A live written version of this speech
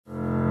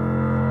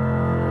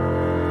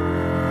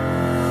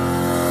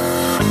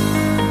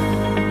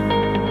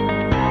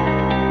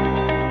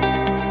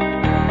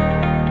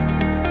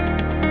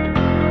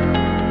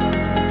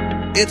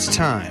It's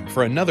time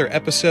for another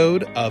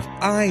episode of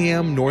I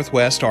Am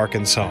Northwest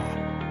Arkansas,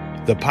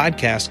 the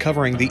podcast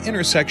covering the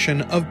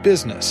intersection of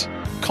business,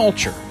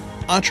 culture,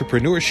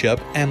 entrepreneurship,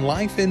 and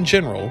life in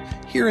general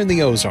here in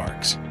the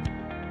Ozarks.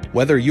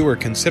 Whether you are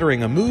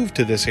considering a move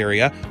to this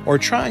area or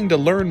trying to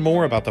learn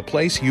more about the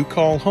place you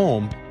call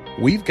home,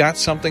 we've got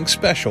something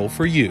special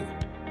for you.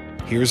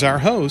 Here's our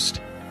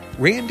host,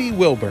 Randy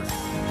Wilburn.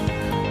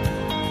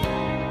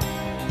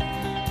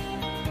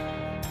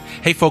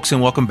 Hey folks,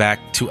 and welcome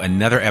back to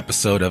another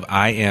episode of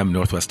I Am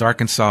Northwest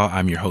Arkansas.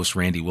 I'm your host,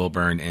 Randy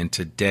Wilburn, and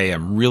today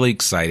I'm really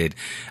excited.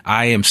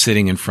 I am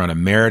sitting in front of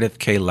Meredith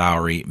K.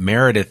 Lowry.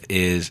 Meredith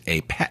is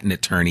a patent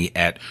attorney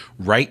at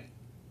Wright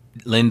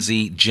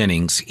Lindsay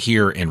Jennings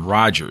here in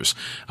Rogers.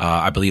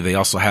 I believe they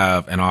also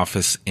have an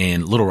office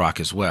in Little Rock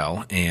as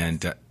well.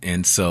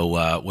 And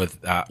so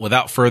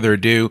without further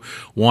ado,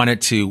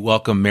 wanted to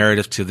welcome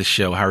Meredith to the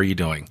show. How are you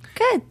doing?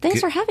 Good. Thanks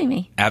for having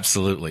me.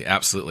 Absolutely.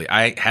 Absolutely.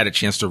 I had a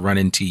chance to run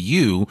into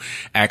you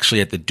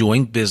actually at the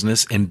Doing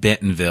Business in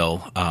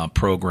Bentonville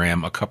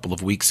program a couple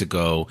of weeks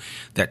ago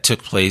that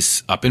took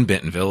place up in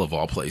Bentonville, of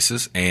all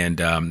places.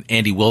 And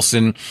Andy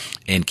Wilson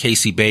and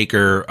Casey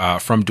Baker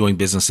from Doing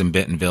Business in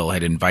Bentonville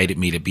had invited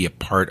me to be a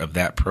part of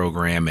that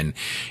program. And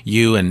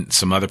you and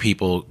some other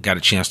people got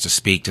a chance to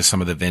speak to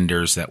some of the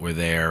vendors that were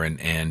there.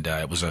 And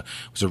it was a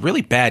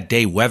really bad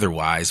day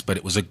weather-wise, but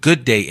it was a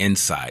good day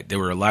inside. There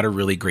were a lot of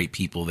really great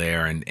people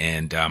there.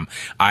 And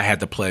I had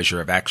the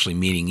pleasure of actually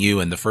meeting you.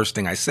 And the first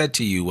thing I said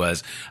to you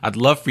was, I'd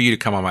love for you to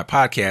come on my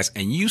podcast.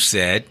 And you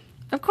said,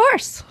 of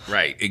course.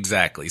 Right,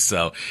 exactly.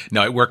 So,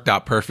 no, it worked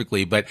out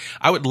perfectly. But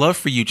I would love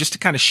for you just to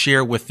kind of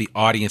share with the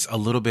audience a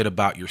little bit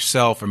about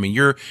yourself. I mean,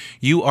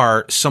 you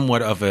are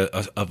somewhat of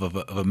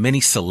a mini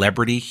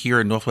celebrity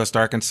here in Northwest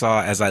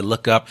Arkansas. As I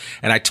look up,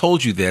 and I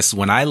told you this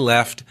when I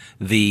left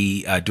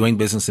the Doing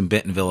Business in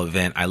Bentonville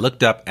event, I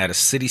looked up at a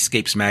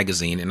Cityscapes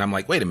magazine, and I'm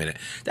like, wait a minute,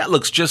 that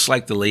looks just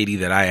like the lady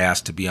that I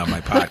asked to be on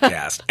my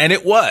podcast, and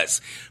it was.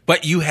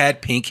 But you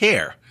had pink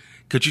hair.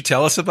 Could you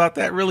tell us about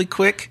that really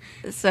quick?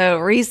 So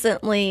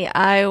recently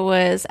I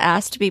was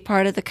asked to be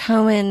part of the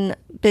Komen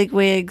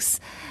Bigwigs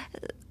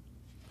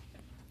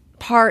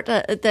part.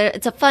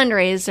 It's a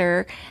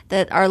fundraiser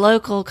that our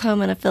local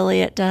Komen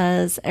affiliate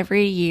does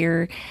every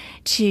year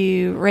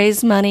to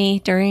raise money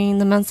during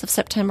the months of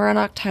September and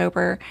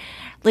October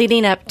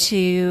leading up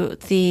to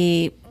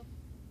the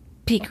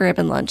Pink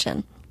Ribbon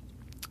Luncheon.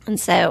 And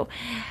so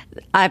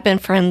I've been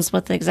friends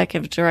with the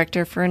executive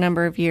director for a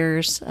number of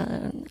years.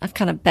 I've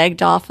kind of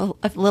begged off a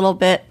little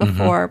bit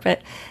before,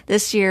 but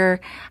this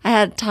year I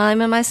had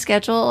time in my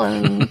schedule,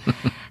 and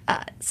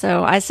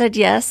so I said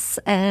yes.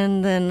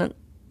 And then,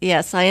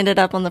 yes, I ended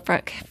up on the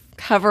front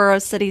cover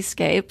of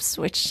Cityscapes,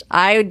 which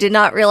I did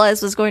not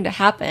realize was going to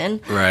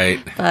happen.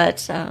 Right. But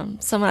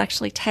someone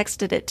actually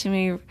texted it to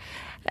me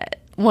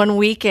one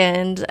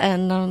weekend,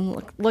 and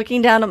I'm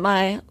looking down at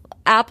my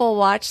Apple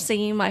Watch,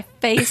 seeing my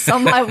face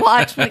on my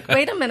watch. I'm like,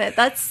 wait a minute,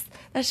 that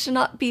should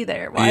not be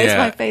there. Why is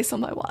my face on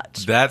my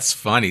watch? That's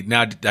funny.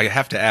 Now, I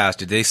have to ask,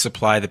 did they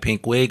supply the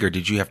pink wig, or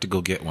did you have to go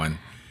get one?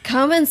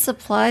 Come and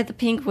supply the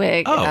pink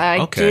wig. Oh, I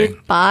okay.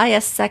 did buy a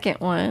second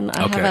one.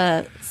 I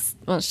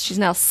have she's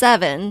now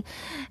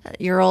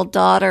 7-year-old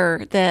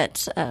daughter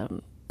that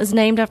is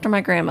named after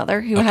my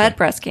grandmother who had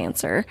breast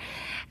cancer.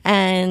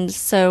 And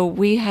so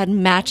we had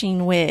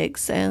matching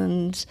wigs,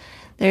 and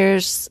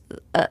there's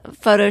a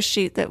photo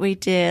shoot that we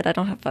did. I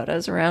don't have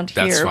photos around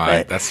here. That's fine.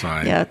 But that's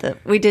fine. Yeah,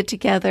 that we did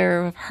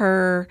together of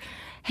her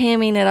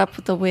hamming it up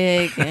with the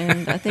wig.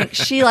 And I think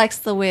she likes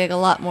the wig a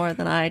lot more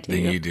than I do.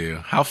 Than you do.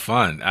 How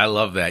fun. I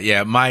love that.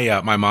 Yeah,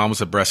 my mom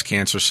was a breast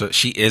cancer. So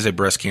she is a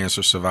breast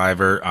cancer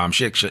survivor.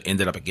 She actually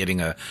ended up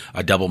getting a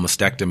double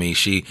mastectomy.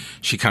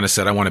 She kind of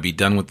said, I want to be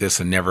done with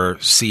this and never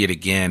see it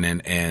again.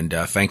 And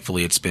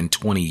thankfully it's been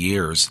 20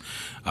 years.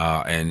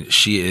 And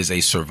she is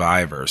a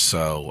survivor.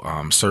 So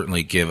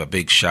certainly give a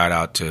big shout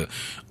out to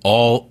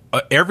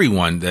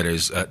everyone that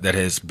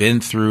has been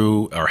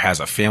through or has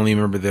a family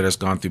member that has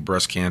gone through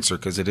breast cancer,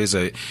 because it is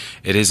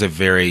a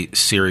very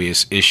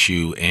serious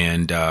issue,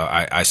 and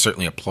I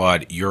certainly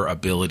applaud your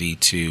ability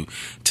to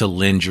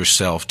lend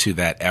yourself to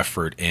that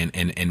effort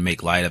and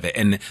make light of it.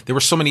 And there were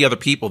so many other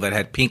people that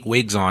had pink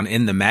wigs on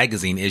in the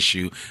magazine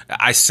issue.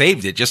 I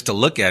saved it just to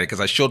look at it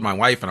because I showed my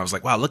wife, and I was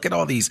like, wow, look at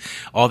all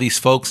these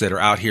folks that are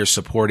out here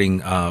supporting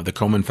the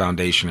Komen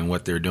Foundation and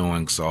what they're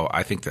doing. So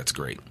I think that's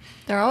great.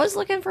 They're always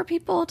looking for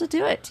people to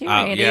do it too,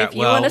 Randy. If you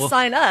want to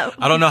sign up,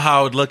 I don't know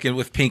how I would look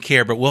with pink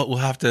hair, but we'll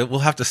have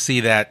to see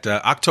that.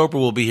 October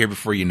will be here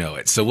before you know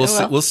it. So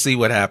we'll see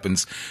what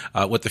happens,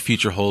 what the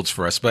future holds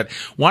for us. But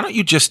why don't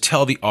you just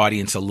tell the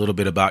audience a little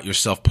bit about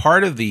yourself?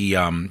 Part of the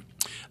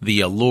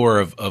the allure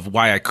of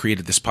why I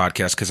created this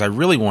podcast, because I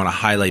really want to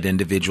highlight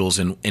individuals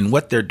and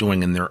what they're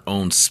doing in their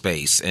own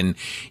space. And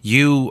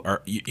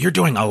you're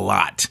doing a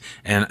lot,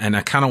 and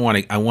I kind of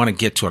want to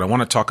get to it. I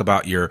want to talk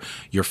about your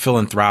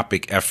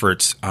philanthropic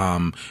efforts,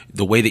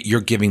 the way that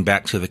you're giving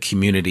back to the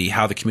community,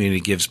 how the community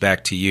gives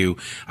back to you.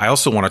 I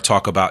also want to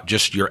talk about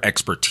just your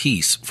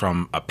expertise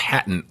from a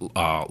patent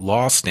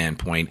law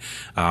standpoint,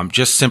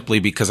 just simply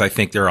because I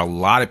think there are a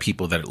lot of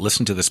people that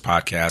listen to this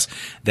podcast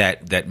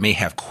that may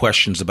have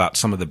questions about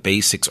some of the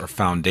basics or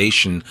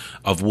foundation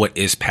of what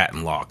is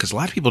patent law, because a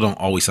lot of people don't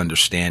always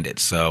understand it.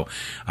 So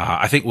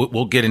I think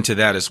we'll get into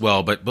that as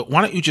well. But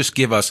why don't you just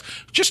give us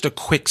just a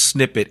quick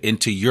snippet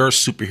into your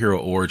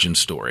superhero origin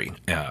story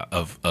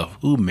of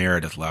who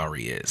Meredith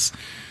Lowry is?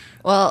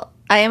 Well,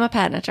 I am a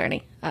patent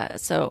attorney.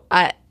 So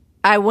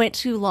I went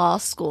to law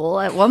school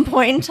at one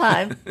point in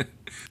time.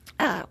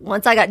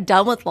 Once I got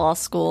done with law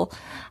school,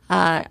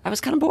 I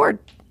was kind of bored,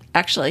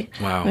 actually.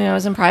 Wow. I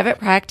was in private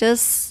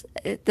practice.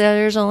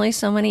 There's only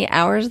so many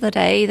hours of the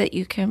day that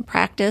you can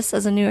practice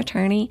as a new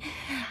attorney.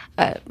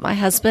 My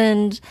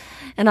husband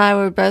and I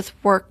would both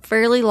work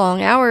fairly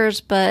long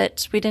hours,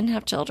 but we didn't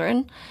have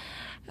children.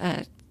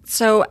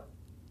 So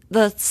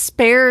the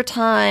spare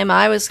time,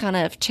 I was kind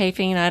of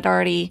chafing. I'd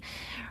already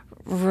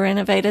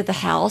renovated the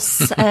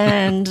house.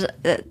 And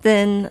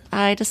then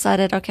I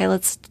decided, okay,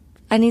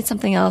 I need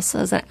something else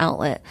as an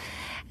outlet.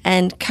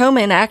 And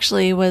Komen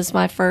actually was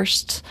my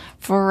first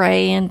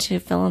foray into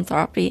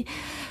philanthropic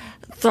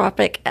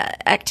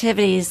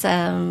activities.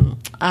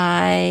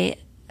 I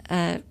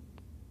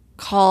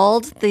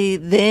called the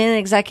then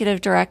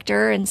executive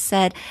director and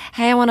said,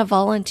 hey, I want to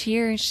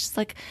volunteer. And she's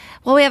like,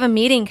 well, we have a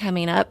meeting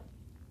coming up.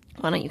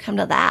 Why don't you come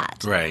to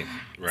that? Right.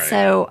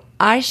 So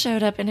I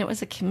showed up and it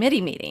was a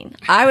committee meeting.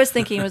 I was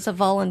thinking it was a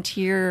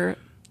volunteer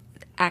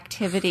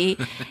activity.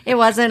 It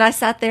wasn't. I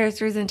sat there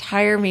through the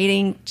entire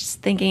meeting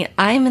just thinking,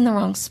 I'm in the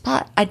wrong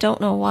spot. I don't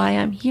know why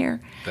I'm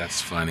here.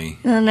 That's funny.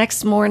 And the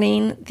next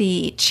morning,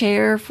 the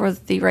chair for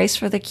the Race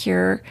for the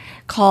Cure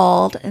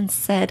called and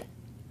said,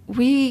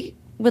 we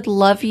would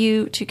love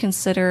you to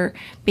consider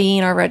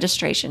being our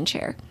registration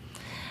chair.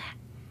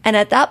 And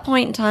at that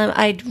point in time,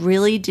 I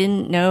really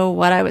didn't know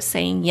what I was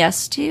saying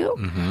yes to.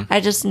 Mm-hmm.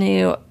 I just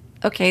knew,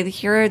 okay,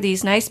 here are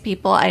these nice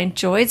people. I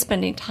enjoyed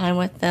spending time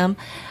with them.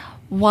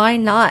 Why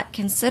not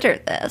consider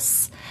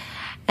this?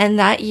 And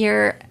that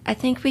year, I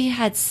think we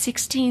had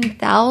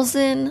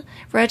 16,000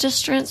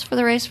 registrants for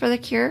the Race for the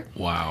Cure.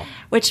 Wow.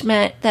 Which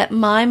meant that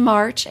my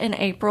March and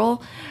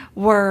April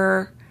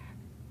were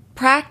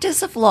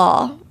practice of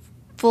law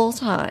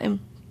full-time.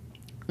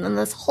 And then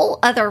this whole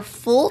other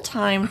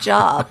full-time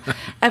job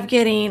of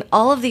getting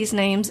all of these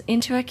names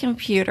into a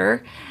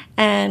computer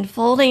and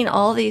folding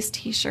all these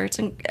T-shirts.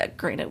 And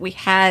granted, we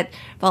had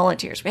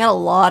volunteers. We had a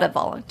lot of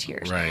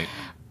volunteers. Right.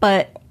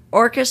 But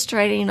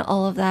orchestrating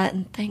all of that,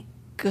 and thank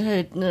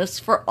goodness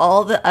for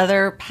all the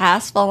other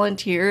past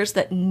volunteers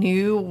that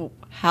knew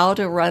how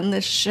to run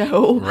this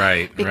show.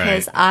 Right.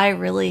 Because I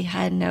really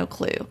had no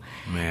clue.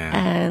 Man.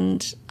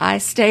 And I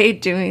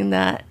stayed doing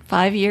that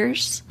 5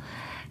 years.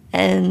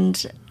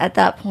 And at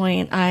that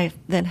point, I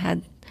then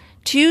had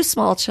 2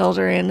 small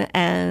children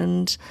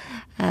and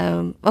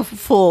a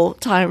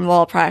full-time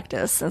law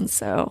practice. And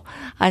so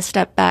I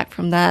stepped back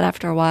from that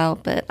after a while,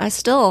 but I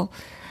still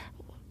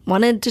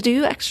wanted to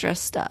do extra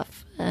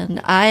stuff.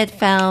 And I had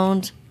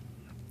found,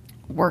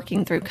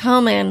 working through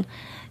Komen,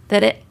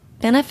 that it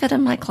benefited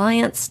my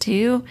clients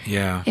too.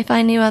 Yeah. If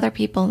I knew other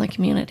people in the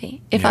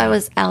community, if I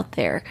was out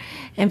there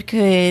and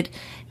could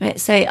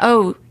say,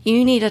 oh,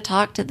 you need to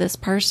talk to this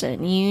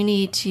person, you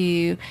need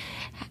to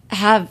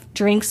have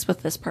drinks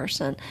with this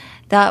person.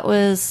 That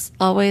was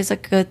always a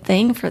good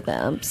thing for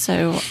them.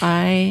 So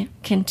I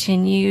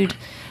continued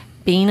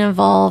being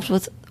involved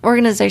with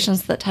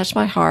organizations that touched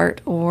my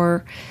heart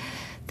or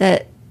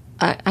that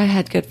I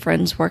had good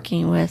friends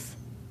working with.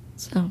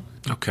 So.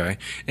 Okay.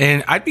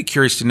 And I'd be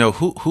curious to know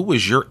who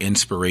was your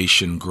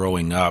inspiration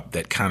growing up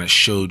that kind of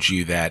showed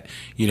you that,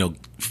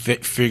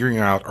 figuring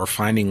out or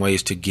finding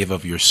ways to give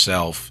of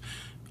yourself,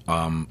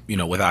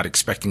 without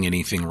expecting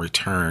anything in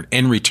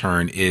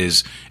return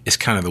is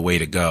kind of the way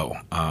to go.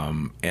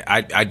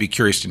 I'd be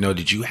curious to know,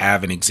 did you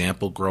have an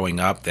example growing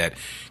up that,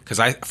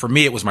 because for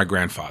me, it was my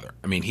grandfather.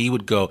 I mean, he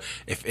would go,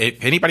 if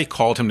anybody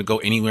called him to go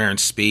anywhere and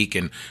speak,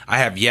 and I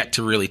have yet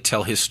to really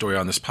tell his story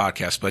on this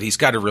podcast, but he's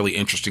got a really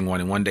interesting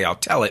one, and one day I'll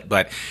tell it.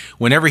 But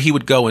whenever he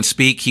would go and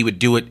speak, he would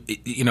do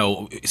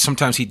it,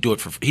 sometimes he'd do it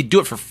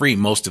for free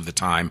most of the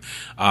time.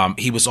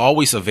 He was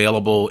always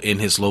available in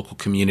his local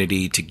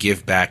community to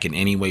give back in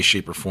any way,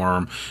 shape, or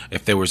form.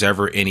 If there was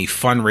ever any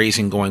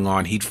fundraising going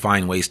on, he'd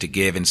find ways to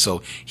give. And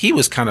so he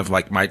was kind of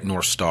like my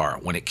North Star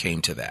when it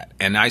came to that.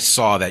 And I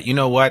saw that, you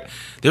know what,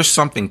 there's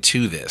something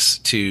to this,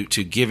 to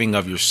giving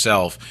of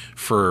yourself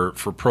for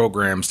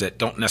programs that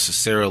don't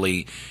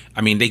necessarily,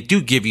 I mean, they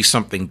do give you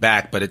something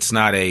back, but it's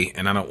not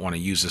and I don't want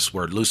to use this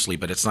word loosely,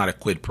 but it's not a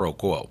quid pro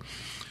quo.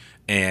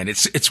 And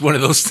it's one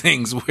of those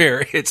things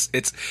where it's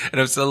and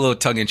it's a little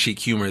tongue-in-cheek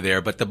humor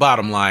there, but the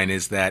bottom line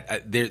is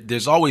that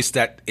there's always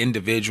that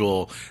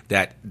individual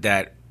that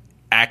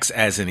acts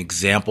as an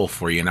example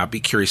for you? And I'd be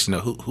curious to know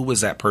who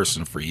was that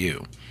person for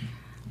you?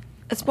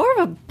 It's more of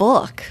a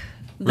book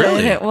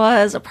Really? than it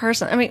was a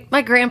person. I mean,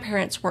 my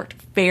grandparents worked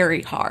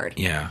very hard.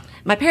 Yeah.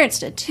 My parents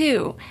did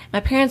too. My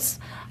parents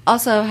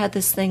also had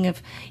this thing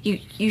of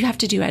you have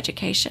to do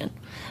education.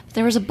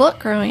 There was a book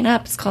growing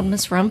up. It's called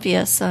Miss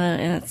Rumphius,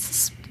 and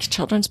it's a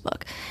children's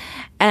book.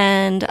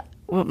 And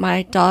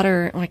my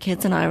daughter, my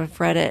kids, and I have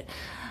read it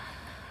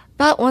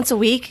about once a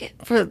week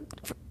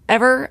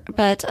forever.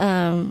 But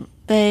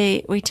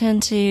we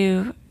tend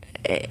to.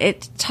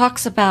 It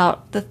talks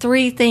about the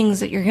 3 things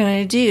that you're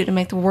going to do to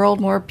make the world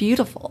more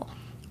beautiful.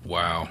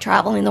 Wow.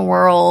 Traveling the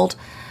world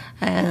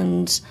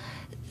and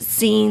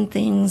seeing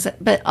things,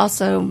 but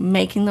also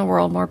making the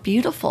world more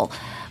beautiful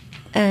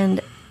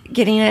and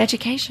getting an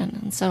education.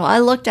 And so I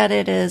looked at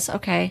it as,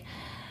 okay,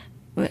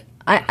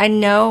 I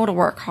know to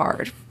work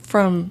hard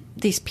from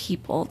these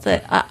people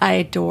that I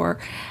adore,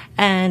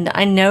 and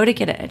I know to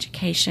get an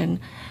education,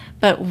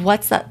 but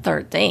what's that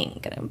 3rd thing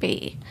going to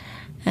be?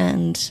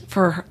 And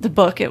for the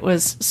book, it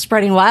was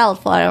spreading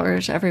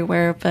wildflowers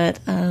everywhere, but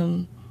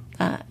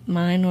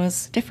mine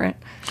was different.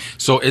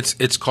 So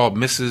it's called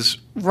Mrs.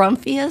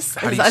 Rumphius?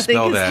 How do you I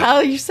spell think that? is how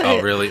you say it.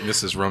 Oh, really?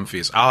 Mrs.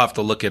 Rumphius. I'll have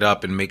to look it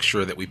up and make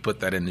sure that we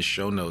put that in the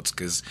show notes,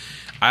 because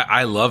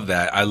I love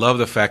that. I love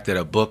the fact that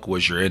a book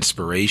was your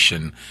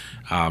inspiration.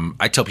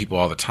 I tell people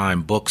all the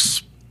time,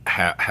 books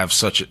have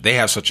such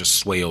a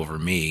sway over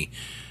me,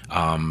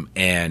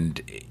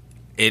 and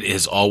it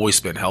has always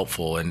been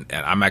helpful, and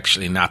I'm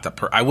actually not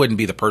I wouldn't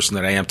be the person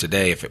that I am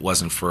today if it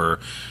wasn't for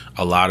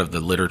a lot of the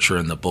literature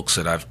and the books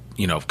that I've,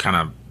 kind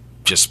of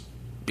just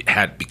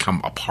had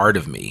become a part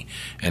of me.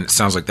 And it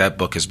sounds like that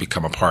book has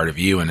become a part of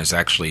you and has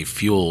actually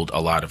fueled a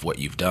lot of what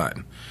you've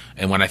done.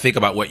 And when I think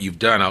about what you've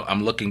done,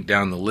 I'm looking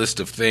down the list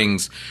of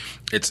things.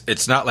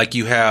 It's not like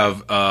you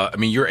have,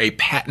 you're a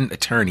patent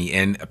attorney,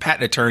 and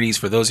patent attorneys,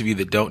 for those of you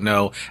that don't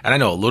know, and I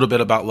know a little bit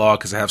about law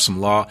because I have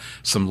some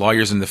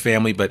lawyers in the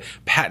family, but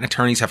patent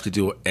attorneys have to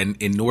do an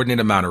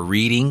inordinate amount of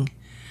reading.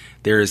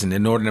 There is an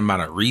inordinate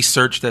amount of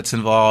research that's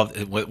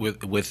involved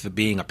with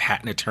being a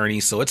patent attorney.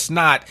 So it's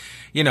not,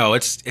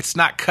 it's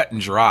not cut and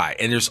dry.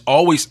 And there's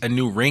always a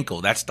new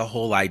wrinkle. That's the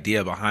whole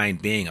idea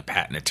behind being a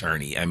patent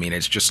attorney. I mean,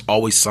 it's just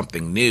always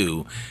something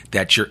new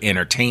that you're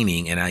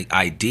entertaining an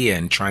idea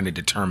and trying to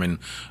determine,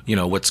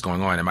 what's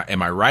going on.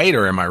 Am I right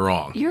or am I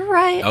wrong? You're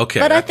right. Okay.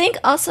 But I think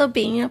also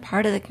being a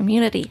part of the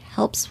community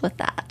helps with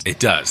that. It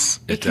does.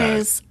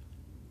 Because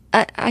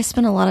I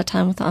spend a lot of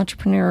time with the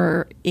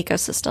entrepreneur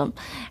ecosystem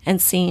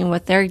and seeing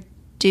what they're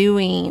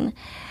doing.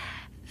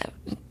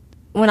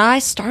 When I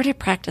started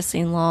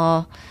practicing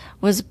law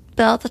was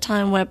about the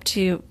time Web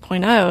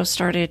 2.0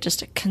 started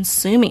just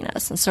consuming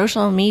us and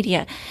social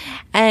media,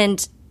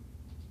 and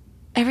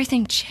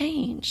everything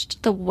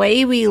changed. The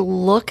way we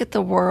look at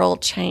the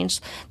world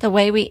changed, the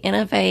way we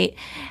innovate.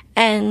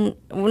 And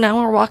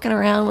now we're walking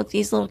around with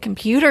these little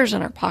computers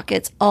in our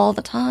pockets all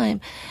the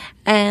time.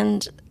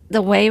 And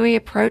the way we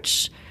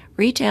approach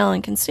retail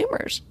and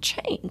consumers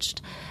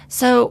changed.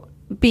 So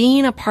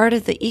being a part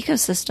of the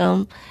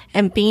ecosystem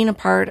and being a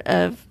part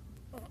of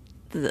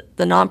the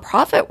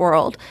nonprofit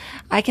world,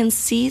 I can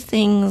see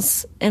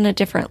things in a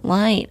different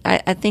light.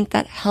 I think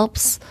that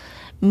helps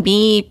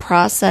me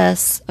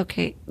process,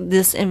 okay,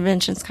 this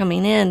invention's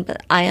coming in,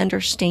 but I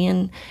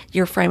understand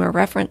your frame of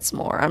reference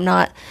more. I'm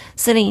not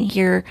sitting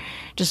here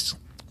just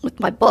with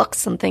my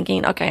books and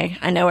thinking, okay,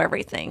 I know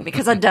everything,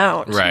 because I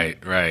don't.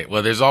 Right.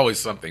 Well, there's always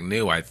something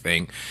new, I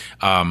think.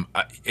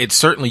 It's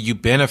certainly you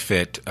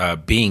benefit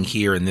being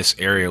here in this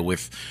area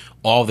with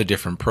all the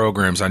different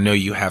programs. I know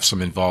you have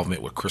some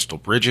involvement with Crystal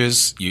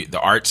Bridges. The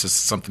arts is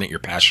something that you're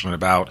passionate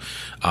about.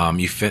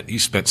 You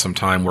spent some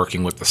time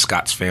working with the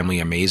Scott's Family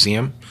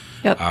Amazeum.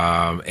 Yep.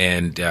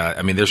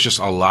 There's just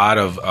a lot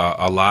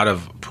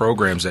of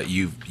programs that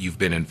you've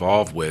been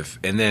involved with.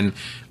 And then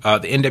the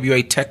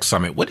NWA Tech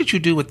Summit. What did you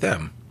do with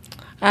them?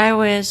 I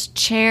was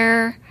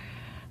chair.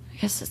 I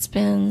guess it's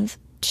been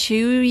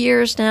 2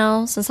 years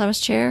now since I was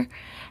chair,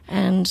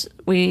 and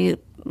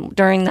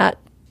during that,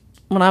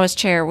 when I was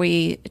chair,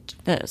 we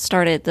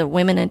started the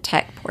Women in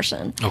Tech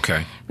portion.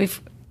 Okay.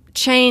 We've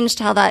changed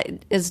how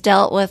that is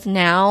dealt with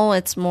now.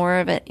 It's more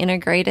of an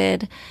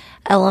integrated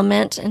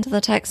element into the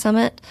Tech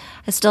Summit.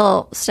 I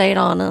still stayed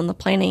on the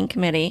planning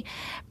committee,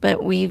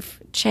 but we've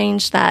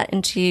changed that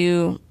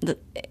into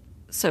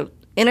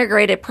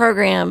integrated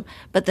program,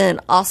 but then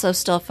also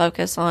still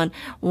focus on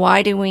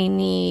why do we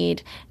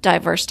need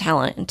diverse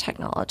talent in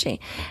technology.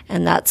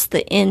 And that's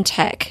the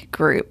InTech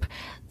group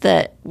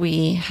that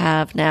we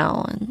have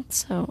now. And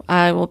so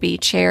I will be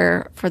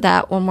chair for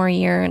that one more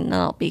year, and then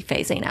I'll be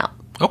phasing out.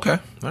 Okay.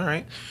 All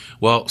right.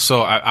 Well,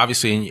 so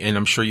obviously, and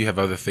I'm sure you have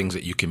other things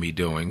that you can be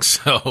doing,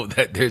 so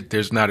that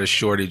there's not a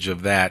shortage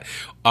of that.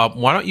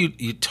 Why don't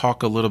you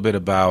talk a little bit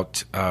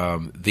about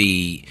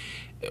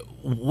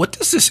What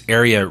does this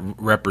area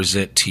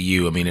represent to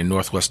you? I mean, in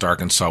Northwest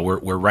Arkansas,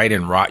 we're right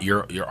in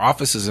your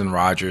office is in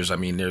Rogers. I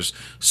mean, there's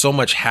so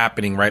much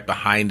happening right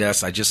behind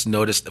us. I just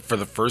noticed for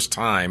the first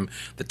time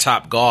the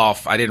Top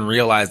Golf. I didn't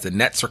realize the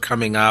nets are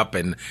coming up,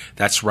 and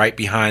that's right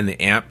behind the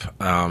AMP,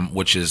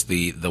 which is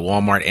the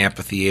Walmart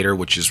amphitheater,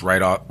 which is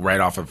right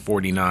off of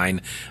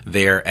 49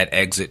 there at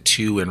Exit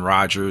 2 in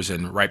Rogers,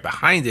 and right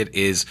behind it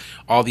is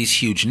all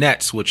these huge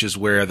nets, which is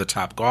where the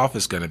Top Golf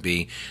is going to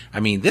be. I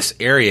mean, this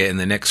area in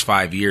the next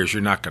 5 years,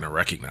 you're not going to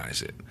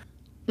recognize it.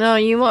 No,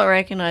 you won't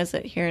recognize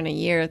it here in a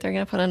year. They're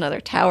going to put another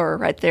tower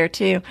right there,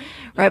 too,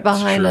 right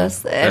behind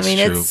us.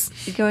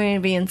 It's going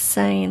to be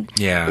insane.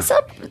 Yeah.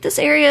 This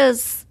area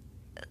is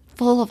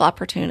full of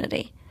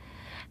opportunity.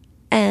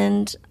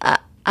 And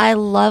I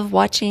love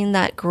watching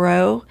that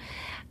grow.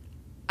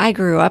 I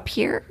grew up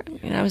here. I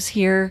mean, I was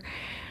here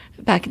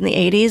back in the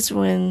 80s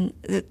when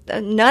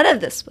none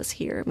of this was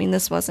here. I mean,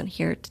 this wasn't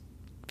here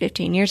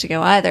 15 years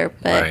ago either,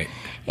 but right.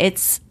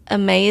 It's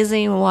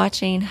amazing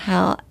watching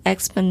how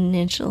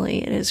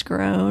exponentially it has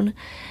grown,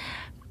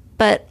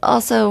 but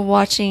also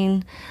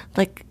watching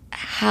like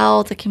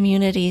how the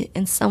community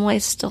in some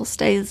ways still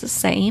stays the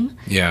same.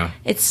 Yeah.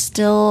 It's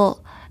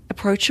still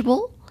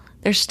approachable.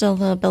 There's still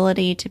the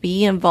ability to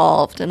be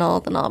involved in all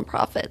the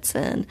nonprofits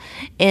and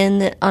in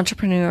the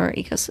entrepreneur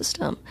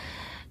ecosystem.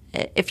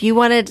 If you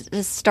wanted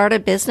to start a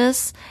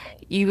business,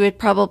 you would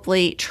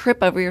probably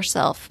trip over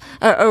yourself,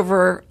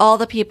 over all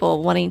the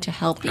people wanting to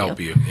help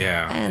you.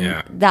 Yeah.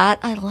 And that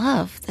I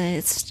love, that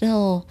it's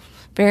still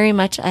very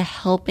much a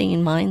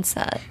helping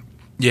mindset.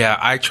 Yeah,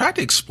 I tried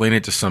to explain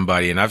it to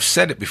somebody, and I've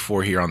said it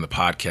before here on the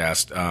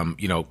podcast.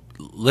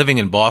 Living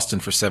in Boston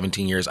for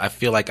 17 years, I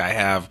feel like I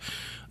have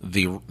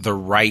the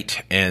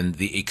right and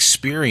the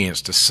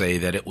experience to say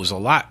that it was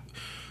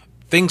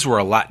things were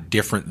a lot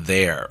different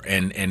there.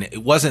 And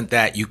it wasn't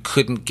that you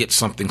couldn't get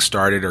something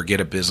started or get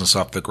a business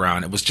off the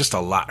ground. It was just a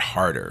lot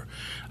harder.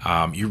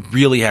 You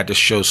really had to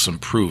show some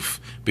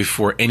proof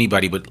before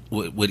anybody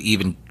would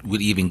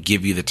even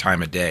give you the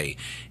time of day.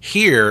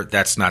 Here,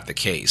 that's not the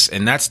case.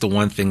 And that's the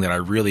one thing that I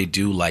really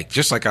do like.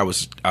 Just like I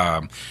was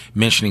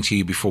mentioning to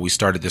you before we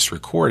started this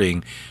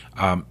recording,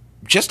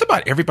 just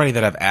about everybody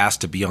that I've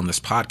asked to be on this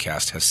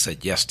podcast has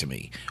said yes to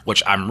me,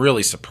 which I'm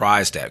really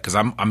surprised at, because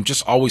I'm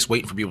just always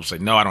waiting for people to say,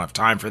 no, I don't have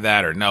time for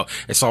that, or no.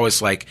 It's always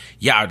like,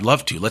 yeah, I'd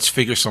love to. Let's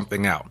figure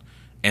something out.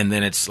 And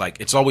then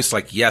it's always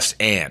like, yes,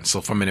 and.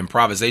 So from an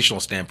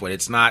improvisational standpoint,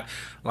 it's not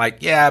like,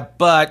 yeah,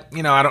 but,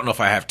 I don't know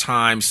if I have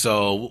time,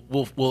 so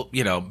we'll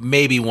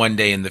maybe one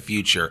day in the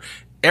future.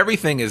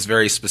 Everything is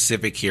very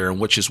specific here, and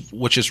which is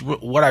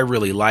what I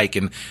really like.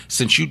 And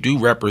since you do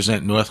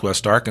represent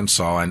Northwest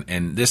Arkansas,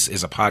 and this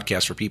is a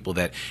podcast for people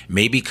that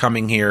may be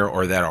coming here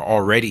or that are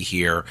already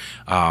here,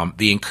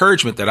 the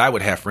encouragement that I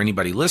would have for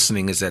anybody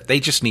listening is that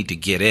they just need to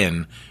get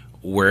in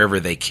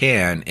wherever they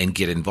can and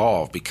get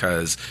involved,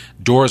 because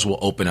doors will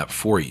open up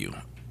for you.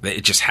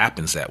 It just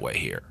happens that way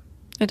here.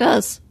 It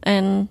does.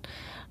 And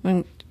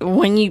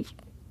when you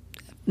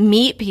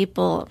meet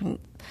people,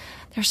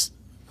 there's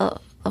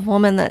a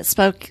woman that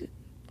spoke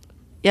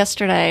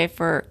yesterday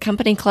for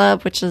Company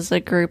Club, which is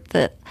a group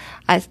that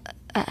I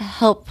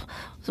help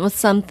with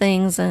some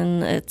things,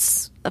 and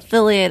it's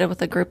affiliated with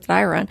a group that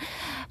I run.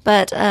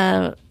 But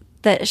her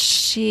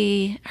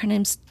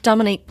name's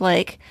Dominique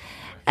Blake,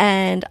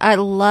 and I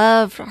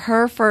love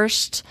her.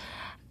 First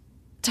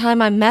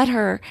time I met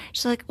her,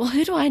 she's like, well,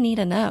 who do I need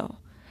to know?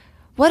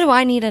 What do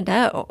I need to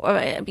know?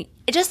 I mean,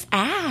 just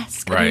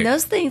ask. Right. I mean,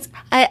 those things,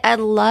 I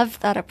love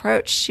that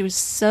approach.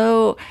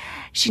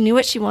 She knew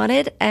what she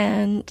wanted,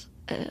 and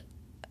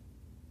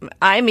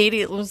I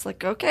immediately was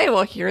like, okay,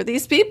 well, here are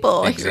these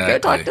people. Exactly. Go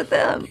talk to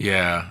them.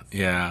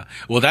 Yeah.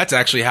 Well, that's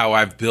actually how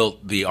I've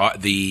built the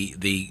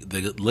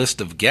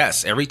list of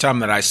guests. Every time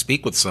that I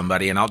speak with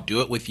somebody, and I'll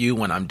do it with you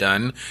when I'm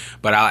done,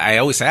 but I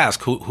always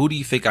ask, who do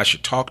you think I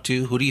should talk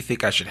to? Who do you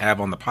think I should have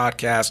on the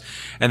podcast?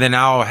 And then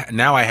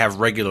now I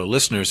have regular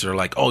listeners that are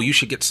like, oh, you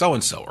should get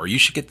so-and-so, or you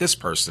should get this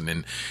person.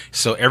 And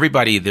so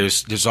everybody,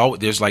 there's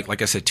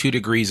like I said, 2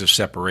 degrees of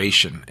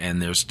separation,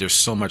 and there's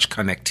so much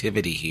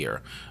connectivity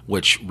here,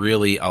 which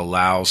really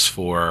allows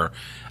for,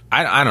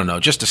 I don't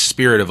know, just a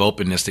spirit of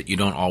openness that you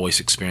don't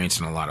always experience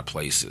in a lot of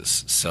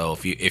places. So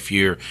if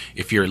you're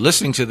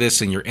listening to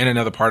this and you're in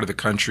another part of the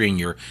country and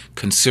you're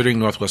considering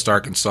Northwest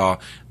Arkansas,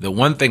 the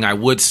one thing I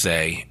would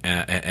say,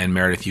 and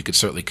Meredith, you could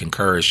certainly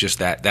concur, is just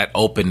that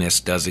openness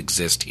does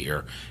exist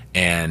here.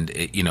 And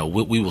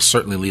we will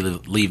certainly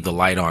leave the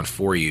light on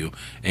for you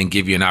and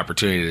give you an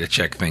opportunity to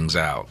check things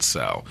out.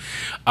 So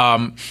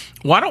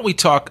why don't we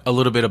talk a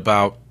little bit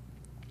about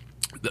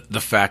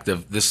the fact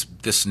of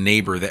this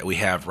neighbor that we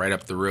have right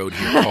up the road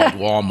here called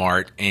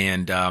Walmart,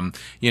 and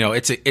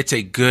it's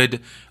a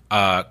good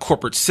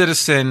corporate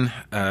citizen.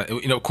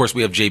 Of course,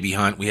 we have JB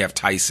Hunt, we have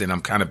Tyson. I'm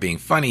kind of being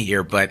funny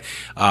here, but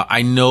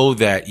I know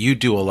that you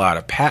do a lot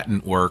of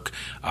patent work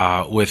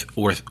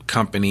with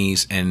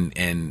companies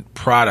and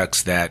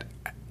products that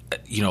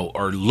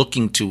are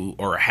looking to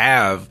or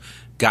have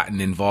gotten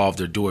involved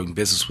or doing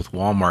business with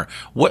Walmart.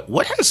 What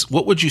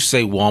would you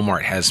say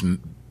Walmart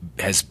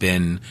has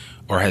been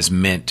or has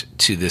meant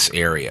to this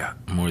area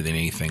more than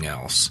anything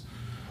else?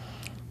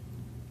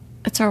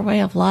 It's our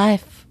way of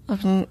life.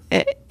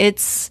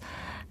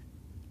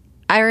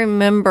 I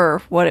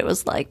remember what it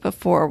was like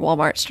before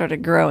Walmart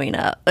started growing,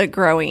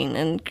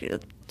 and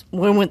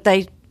when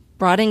they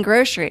brought in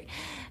grocery.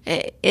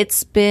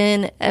 It's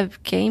been a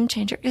game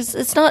changer.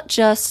 It's not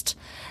just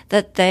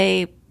that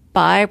they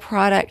buy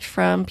product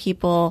from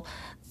people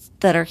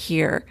that are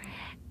here.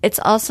 It's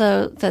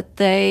also that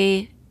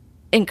they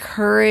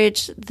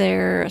encourage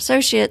their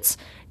associates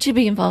to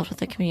be involved with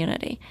the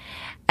community.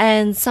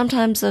 And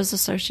sometimes those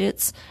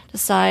associates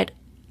decide,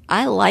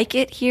 I like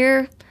it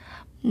here,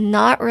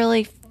 not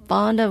really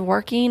fond of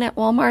working at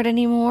Walmart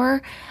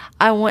anymore.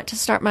 I want to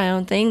start my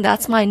own thing.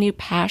 That's my new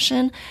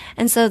passion.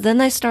 And so then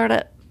they start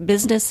up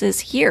businesses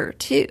here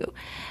too.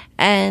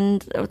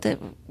 And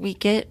we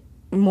get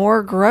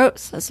more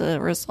growth as a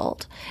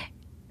result.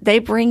 They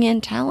bring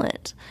in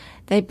talent.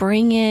 They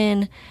bring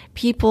in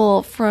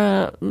people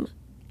from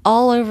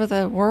all over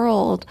the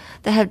world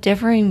that have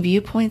differing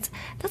viewpoints.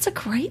 That's a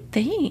great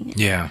thing.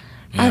 Yeah.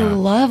 I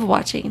love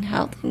watching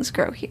how things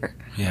grow here.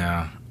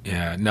 Yeah.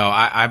 No,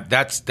 I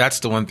that's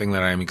the one thing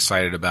that I'm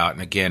excited about.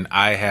 And again,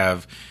 I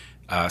have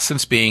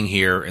since being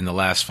here in the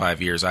last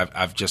 5 years,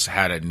 I've just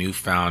had a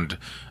newfound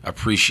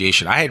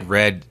appreciation. I had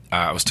read,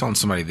 I was telling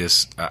somebody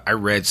this, I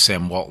read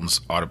Sam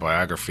Walton's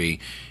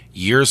autobiography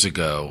years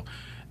ago,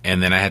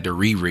 and then I had to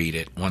reread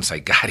it once I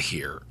got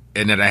here.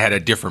 And then I had a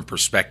different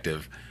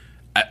perspective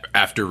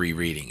after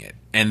rereading it.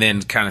 And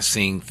then kind of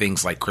seeing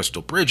things like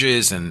Crystal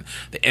Bridges and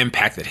the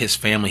impact that his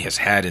family has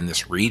had in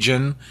this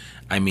region.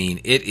 I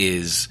mean, it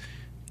is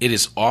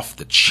off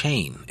the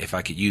chain, if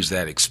I could use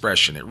that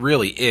expression. It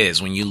really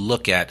is when you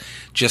look at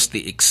just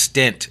the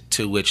extent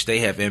to which they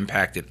have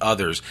impacted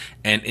others,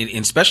 and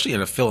especially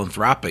in a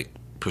philanthropic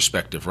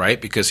perspective,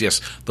 right? Because yes,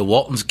 the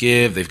Waltons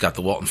give, they've got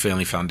the Walton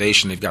Family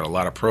Foundation, they've got a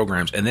lot of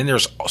programs, and then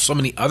there's so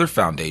many other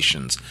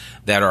foundations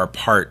that are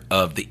part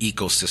of the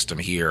ecosystem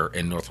here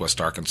in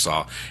Northwest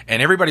Arkansas.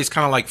 And everybody's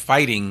kind of like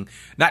fighting,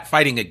 not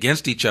fighting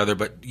against each other,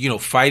 but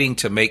fighting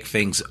to make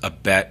things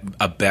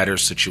a better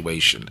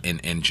situation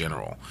in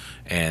general.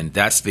 And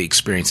that's the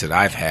experience that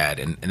I've had,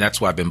 and that's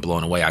why I've been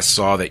blown away. I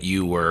saw that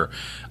you were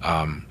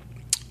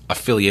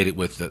affiliated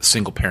with the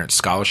Single Parent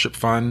Scholarship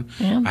Fund.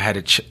 Yeah. I had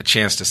a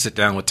chance to sit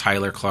down with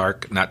Tyler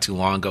Clark not too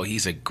long ago.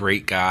 He's a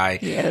great guy.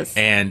 Yes.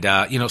 And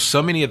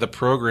so many of the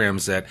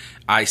programs that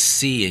I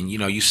see, and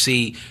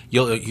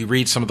you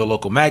read some of the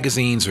local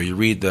magazines, or you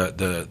read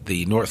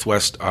the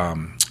Northwest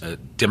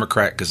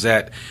Democrat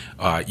Gazette,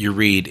 you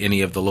read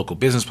any of the local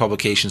business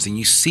publications, and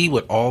you see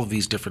what all of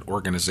these different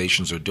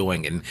organizations are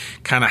doing, and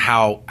kind of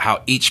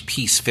how each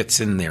piece fits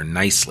in there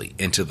nicely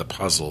into the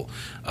puzzle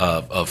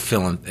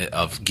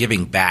of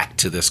giving back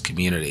to this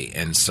community.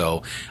 And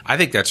so I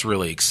think that's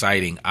really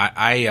exciting.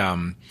 I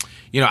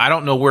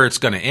don't know where it's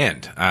going to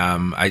end.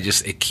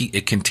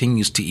 It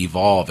continues to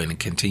evolve and it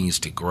continues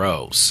to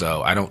grow.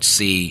 So I don't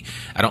see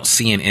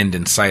an end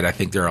in sight. I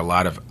think there are a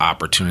lot of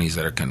opportunities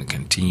that are going to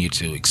continue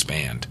to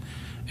expand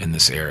in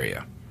this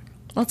area.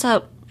 Let's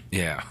hope.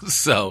 Yeah.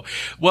 So,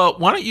 well,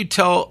 why don't you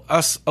tell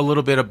us a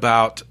little bit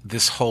about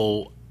this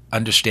whole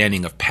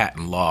understanding of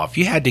patent law? If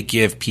you had to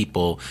give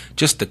people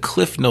just the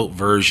Cliff Note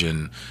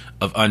version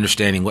of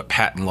understanding what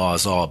patent law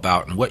is all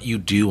about and what you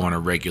do on a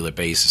regular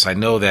basis. I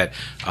know that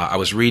I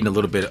was reading a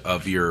little bit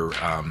of your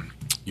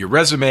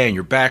resume and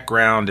your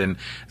background, and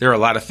there are a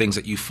lot of things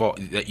that you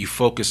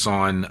focus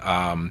on.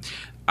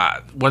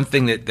 One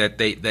thing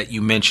that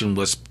you mentioned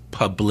was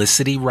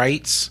publicity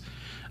rights.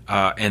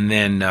 And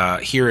then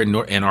here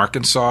in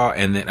Arkansas,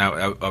 and then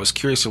I was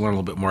curious to learn a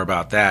little bit more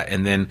about that.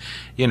 And then,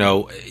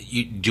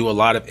 you do a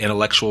lot of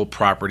intellectual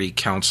property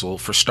counsel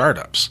for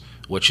startups,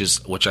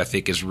 which I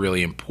think is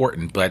really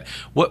important. But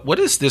what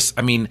is this?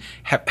 I mean,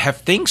 have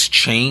things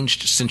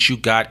changed since you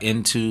got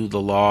into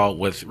the law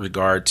with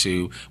regard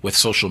to with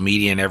social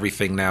media and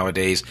everything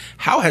nowadays?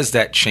 How has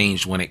that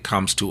changed when it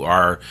comes to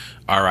our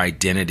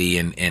identity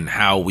and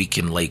how we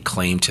can lay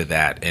claim to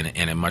that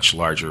in a much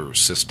larger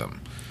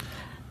system?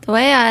 The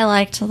way I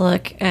like to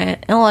look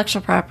at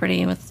intellectual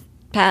property with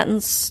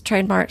patents,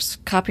 trademarks,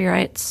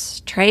 copyrights,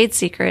 trade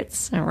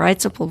secrets, and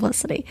rights of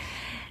publicity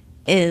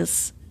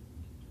is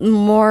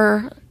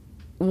more,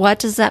 what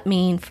does that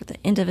mean for the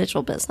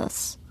individual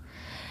business?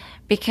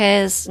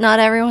 Because not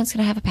everyone's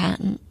going to have a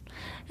patent,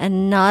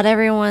 and not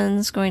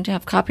everyone's going to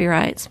have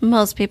copyrights.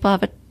 Most people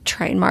have a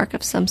trademark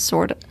of some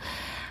sort.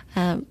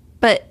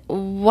 But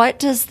what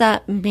does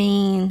that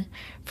mean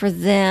for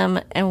them,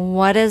 and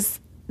what's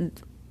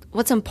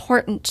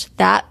important to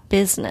that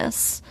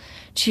business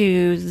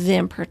to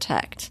them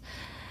protect?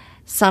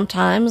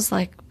 Sometimes,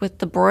 like with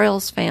the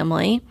Broyles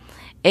family,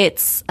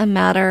 it's a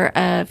matter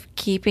of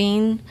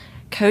keeping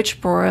Coach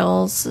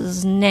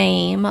Broyles'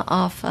 name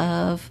off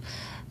of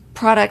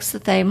products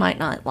that they might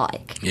not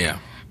like. Yeah.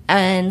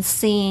 And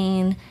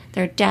seeing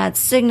their dad's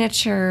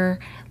signature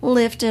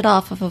lifted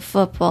off of a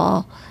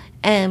football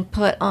and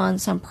put on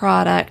some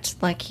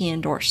product like he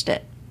endorsed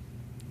it.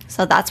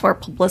 So that's where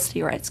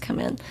publicity rights come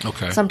in.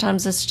 Okay.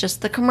 Sometimes it's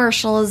just the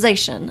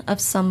commercialization of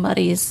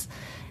somebody's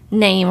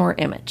name or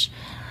image.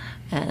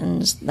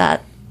 And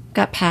that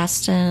got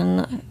passed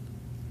in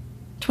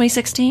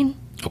 2016.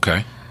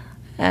 Okay.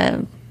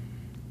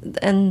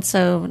 And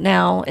so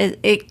now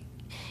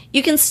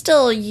you can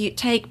still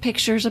take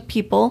pictures of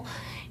people.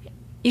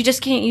 You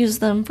just can't use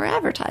them for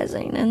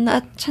advertising. And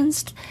that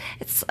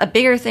it's a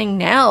bigger thing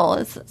now.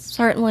 It's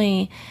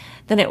certainly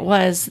than it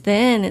was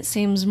then. It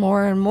seems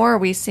more and more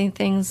we see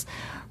things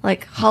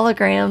like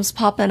holograms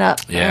popping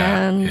up.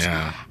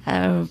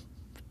 And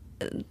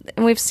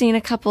we've seen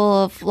a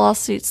couple of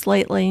lawsuits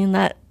lately in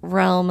that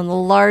realm in the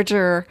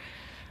larger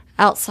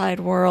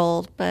outside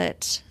world.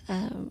 But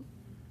I'm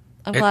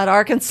glad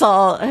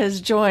Arkansas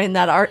has joined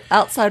that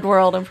outside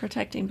world in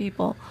protecting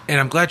people. And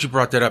I'm glad you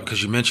brought that up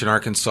because you mentioned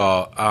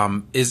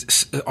Arkansas.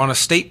 Is on a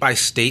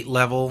state-by-state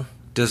level,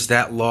 does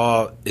that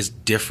law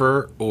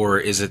differ, or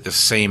is it the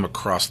same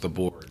across the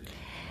board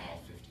in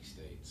all 50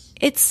 states?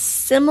 It's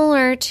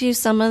similar to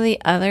some of the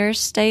other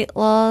state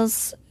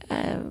laws.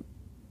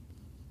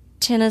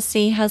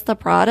 Tennessee has the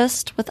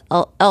broadest, with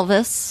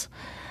Elvis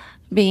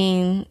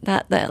being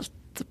that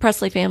the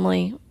Presley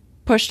family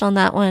pushed on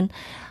that one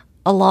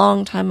a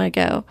long time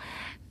ago.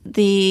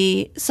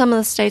 Some of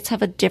the states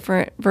have a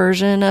different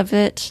version of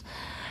it.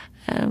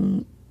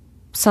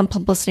 Some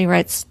publicity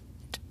rights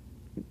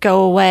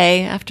go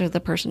away after the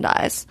person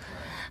dies.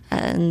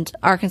 And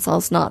Arkansas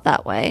is not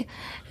that way.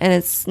 And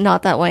it's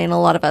not that way in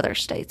a lot of other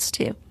states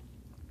too.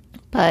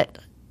 But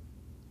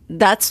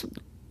that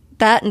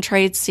and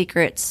trade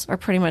secrets are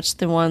pretty much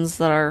the ones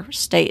that are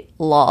state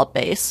law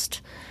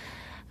based.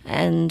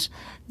 And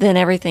then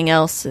everything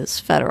else is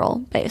federal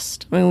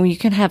based. I mean, you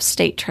can have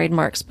state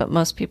trademarks, but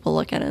most people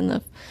look at it in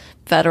the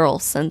federal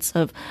sense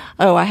of,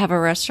 oh, I have a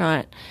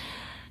restaurant.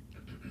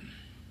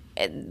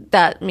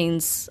 That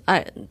means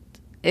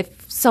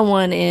if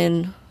someone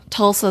in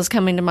Tulsa is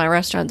coming to my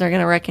restaurant, they're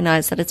going to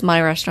recognize that it's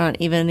my restaurant,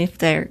 even if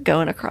they're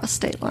going across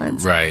state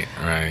lines. Right.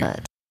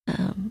 But,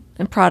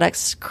 and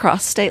products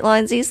cross state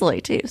lines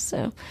easily too.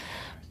 So,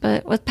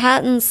 but with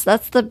patents,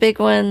 that's the big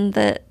one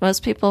that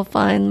most people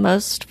find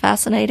most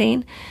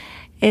fascinating.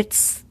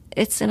 It's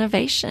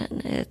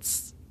innovation.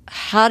 It's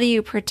how do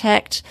you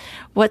protect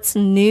what's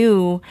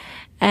new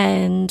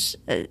and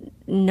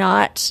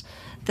not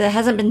that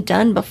hasn't been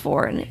done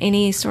before in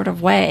any sort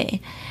of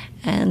way.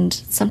 And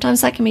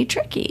sometimes that can be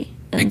tricky.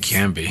 It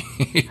can be.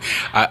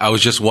 I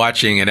was just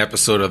watching an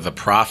episode of The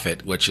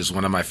Prophet, which is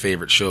one of my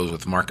favorite shows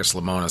with Marcus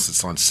Lemonis.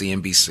 It's on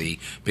CNBC.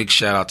 Big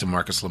shout out to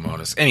Marcus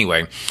Lemonis.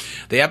 Anyway,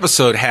 the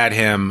episode had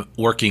him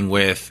working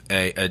with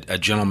a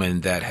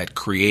gentleman that had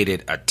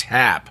created a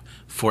tap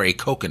for a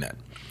coconut.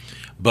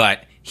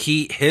 But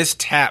his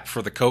tap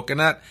for the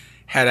coconut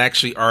had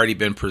actually already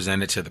been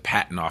presented to the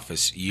patent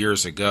office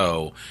years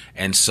ago.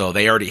 And so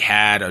they already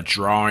had a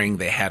drawing.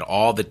 They had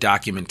all the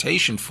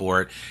documentation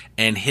for it.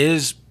 And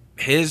his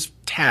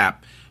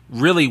tap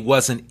really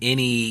wasn't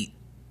any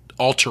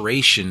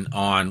alteration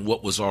on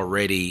what was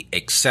already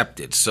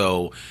accepted.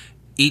 So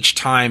each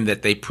time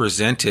that they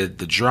presented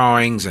the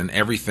drawings and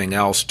everything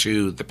else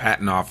to the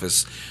patent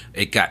office,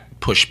 it got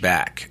pushed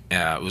back.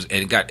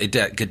 It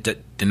got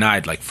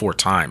denied like 4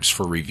 times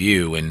for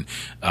review, and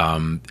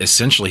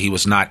essentially he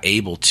was not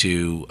able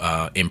to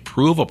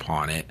improve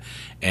upon it.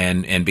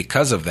 And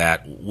because of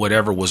that,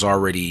 whatever was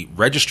already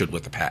registered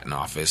with the patent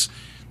office,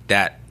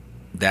 that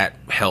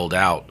held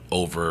out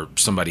over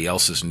somebody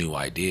else's new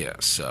idea.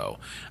 So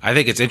I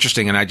think it's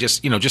interesting. And I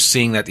just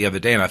seeing that the other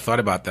day, and I thought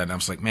about that, and I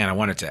was like, man, I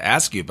wanted to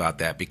ask you about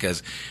that,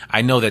 because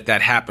I know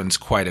that happens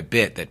quite a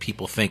bit, that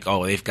people think,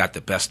 oh, they've got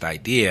the best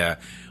idea,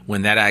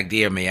 when that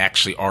idea may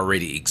actually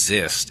already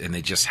exist, and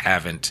they just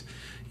haven't,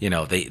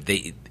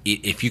 they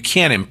if you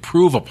can't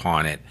improve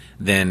upon it,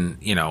 then,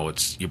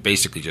 you're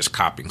basically just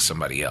copying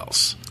somebody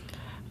else.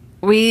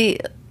 We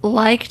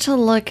like to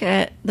look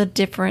at the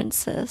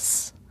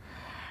differences.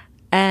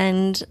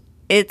 And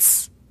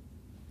it's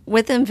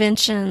with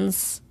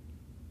inventions,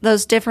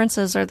 those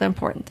differences are the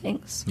important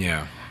things.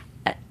 Yeah.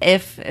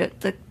 If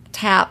the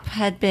tap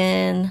had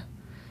been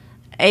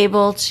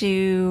able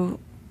to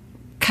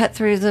cut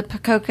through the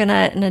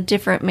coconut in a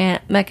different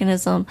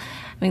mechanism,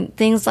 I mean,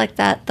 things like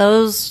that,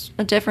 those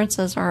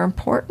differences are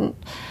important.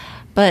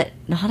 But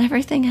not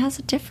everything has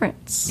a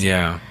difference.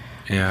 Yeah.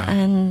 Yeah.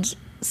 And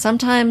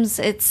sometimes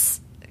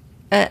it's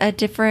a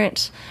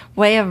different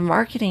way of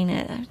marketing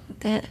it.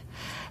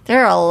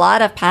 There are a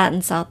lot of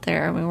patents out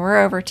there. I mean, we're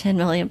over 10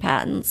 million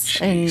patents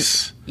in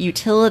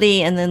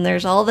utility, and then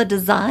there's all the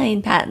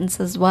design patents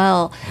as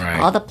well, right.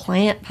 All the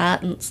plant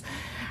patents.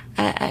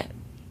 That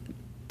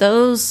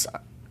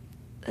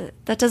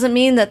doesn't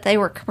mean that they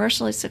were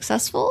commercially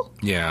successful.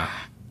 Yeah.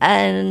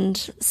 And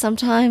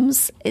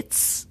sometimes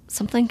it's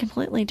something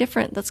completely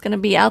different that's going to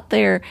be out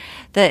there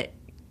that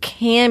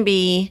can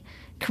be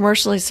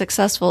commercially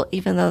successful,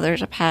 even though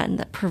there's a patent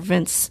that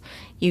prevents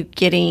you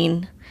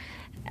getting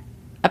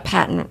a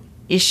patent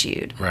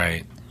issued.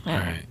 Right.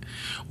 Yeah.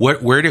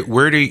 Right.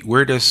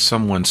 Where does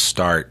someone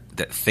start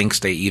that thinks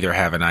they either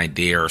have an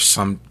idea or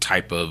some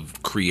type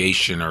of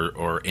creation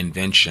or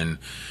invention,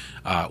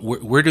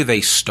 where do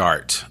they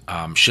start?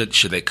 Should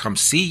they come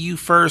see you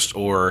first,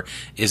 or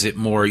is it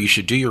more you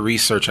should do your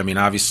research? I mean,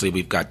 obviously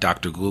we've got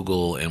Dr.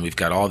 Google and we've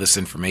got all this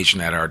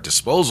information at our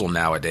disposal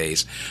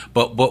nowadays,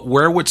 but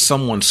where would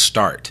someone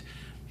start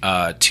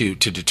to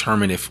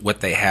determine if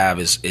what they have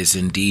is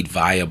indeed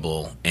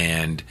viable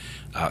and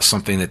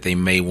something that they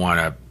may want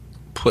to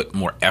put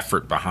more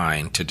effort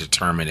behind to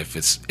determine if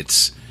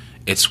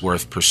it's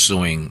worth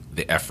pursuing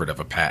the effort of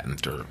a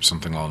patent or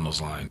something along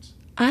those lines?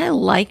 I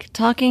like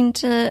talking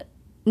to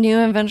new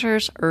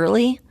inventors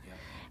early,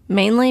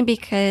 mainly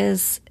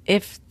because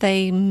if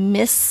they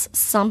miss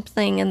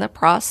something in the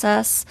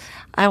process,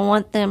 I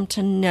want them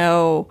to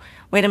know,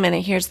 wait a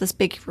minute, here's this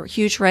big,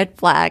 huge red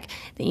flag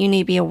that you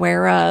need to be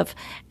aware of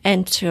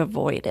and to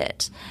avoid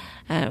it.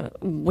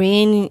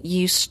 When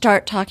you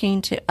start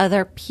talking to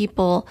other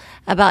people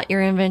about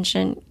your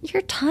invention,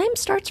 your time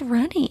starts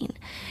running.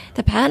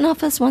 The patent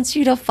office wants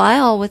you to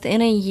file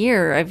within a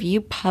year of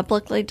you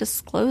publicly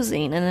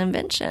disclosing an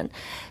invention.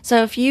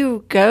 So if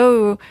you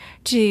go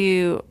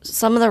to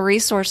some of the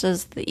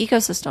resources the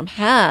ecosystem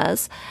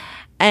has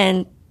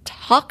and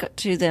talk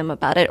to them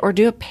about it, or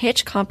do a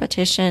pitch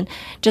competition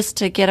just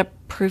to get a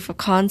proof of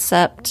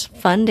concept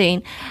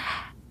funding,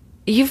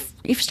 you've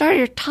started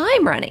your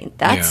time running.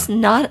 That's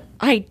not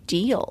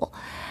ideal.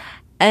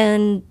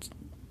 And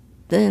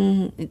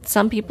then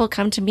some people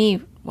come to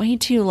me way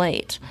too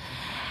late.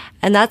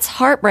 And that's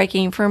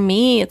heartbreaking for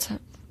me. It's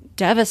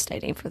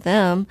devastating for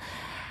them.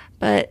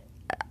 But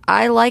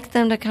I like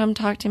them to come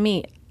talk to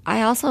me.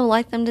 I also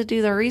like them to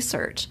do the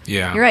research.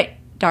 Yeah. You're right.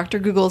 Dr.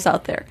 Google's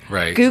out there.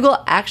 Right.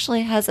 Google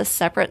actually has a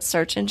separate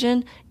search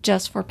engine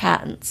just for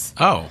patents.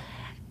 Oh.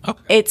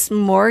 Okay. It's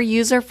more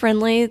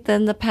user-friendly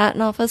than the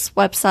Patent Office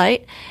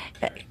website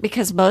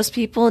because most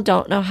people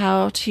don't know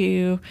how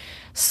to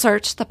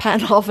search the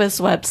Patent Office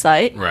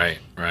website.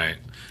 Right.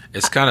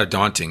 It's kind of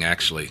daunting,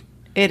 actually.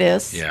 It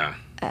is. Yeah.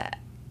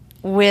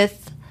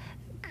 With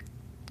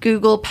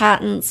Google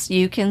Patents,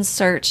 you can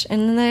search,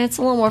 and it's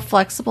a little more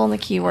flexible in the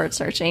keyword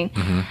searching.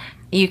 Mm-hmm.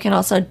 You can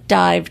also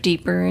dive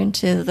deeper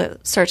into the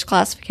search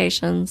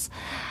classifications,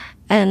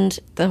 and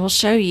they will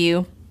show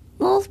you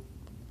little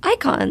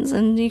icons,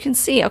 and you can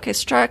see, okay,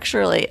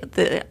 structurally,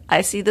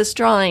 I see this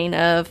drawing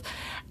of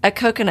a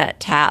coconut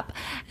tap,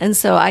 and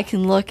so I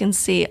can look and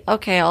see,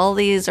 okay, all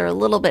these are a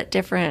little bit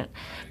different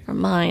from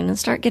mine, and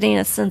start getting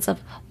a sense of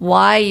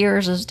why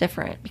yours is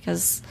different,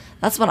 because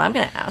that's what I'm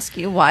going to ask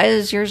you. Why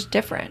is yours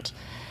different?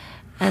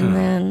 And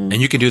then...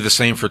 And you can do the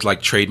same for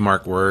like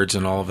trademark words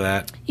and all of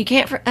that? You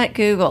can't at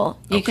Google.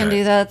 You can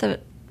do that at the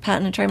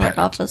Patent and Trademark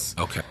Office.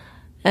 Okay.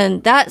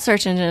 And that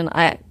search engine,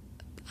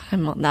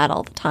 I'm on that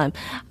all the time.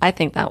 I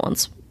think that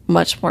one's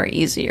much more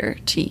easier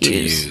to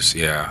use.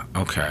 Yeah.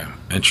 Okay.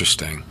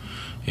 Interesting.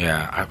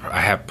 Yeah,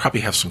 I probably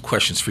have some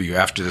questions for you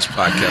after this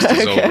podcast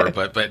is over,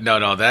 but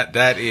no,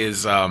 that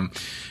is, I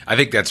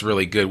think that's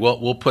really good.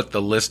 We'll put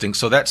the listing.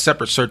 So that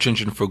separate search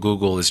engine for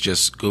Google is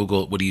just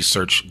Google. What do you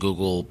search?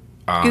 Google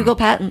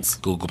Patents.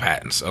 Google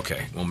Patents.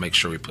 Okay, we'll make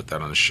sure we put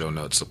that on the show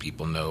notes so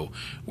people know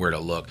where to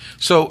look.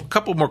 So a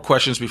couple more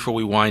questions before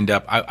we wind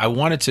up. I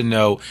wanted to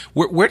know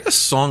where does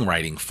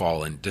songwriting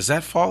fall in? Does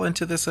that fall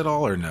into this at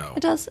all or no?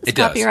 It does. It's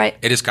copyright.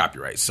 It is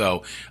copyright.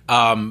 So.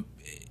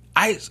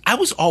 I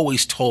was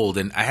always told,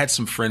 and I had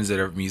some friends that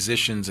are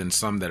musicians and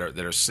some that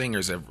are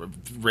singers that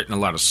have written a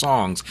lot of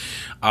songs.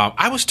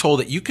 I was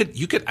told that you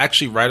could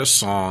actually write a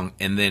song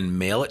and then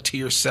mail it to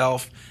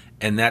yourself,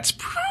 and that's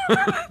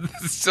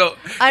so.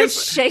 I'm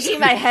shaking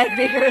my head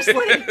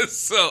vigorously.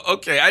 So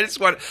okay,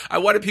 I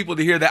wanted people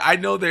to hear that. I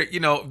know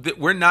that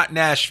we're not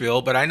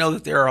Nashville, but I know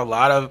that there are a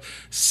lot of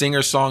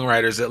singer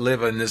songwriters that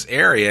live in this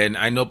area, and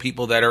I know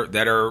people that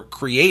are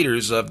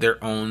creators of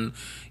their own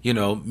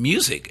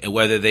music, and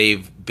whether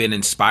they've been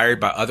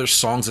inspired by other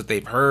songs that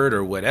they've heard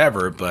or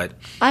whatever. But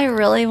I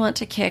really want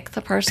to kick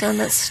the person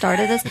that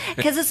started this,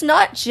 because it's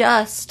not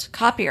just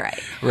copyright.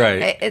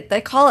 Right.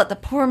 They call it the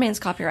poor man's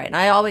copyright.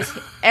 And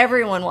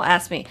everyone will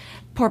ask me,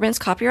 poor man's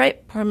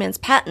copyright, poor man's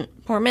patent,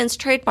 poor man's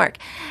trademark.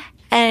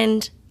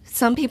 And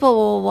some people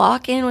will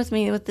walk in with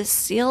me with this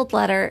sealed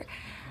letter,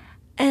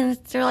 and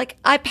they're like,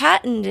 I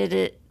patented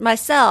it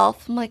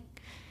myself. I'm like,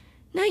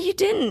 no, you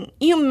didn't.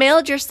 You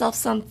mailed yourself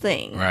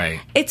something. Right.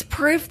 It's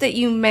proof that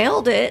you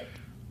mailed it,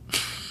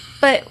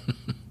 but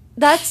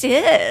that's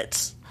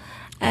it.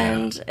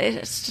 And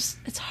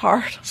it's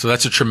hard. So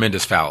that's a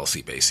tremendous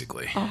fallacy,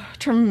 basically. Oh,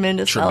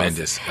 tremendous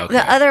fallacy. Okay.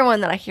 The other one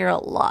that I hear a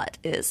lot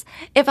is,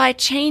 if I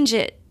change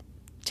it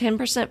 10%,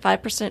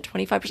 5%,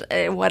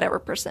 25%, whatever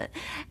percent,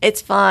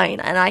 it's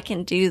fine, and I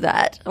can do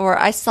that. Or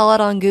I saw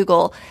it on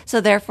Google, so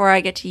therefore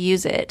I get to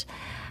use it.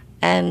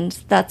 And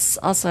that's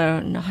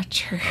also not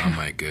true. Oh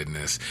my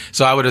goodness!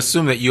 So I would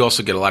assume that you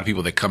also get a lot of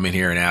people that come in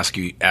here and ask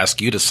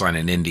you to sign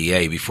an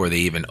NDA before they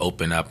even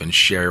open up and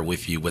share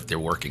with you what they're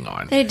working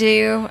on. They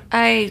do.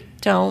 I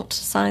don't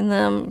sign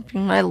them.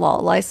 My law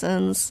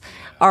license.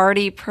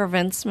 already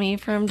prevents me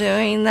from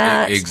doing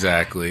that.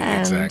 Exactly.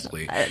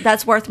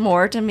 That's worth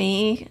more to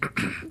me.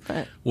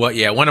 But. Well,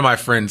 yeah, one of my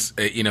friends,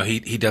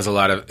 he does a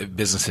lot of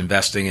business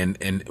investing,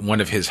 and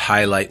one of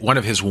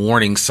his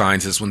warning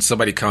signs is when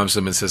somebody comes to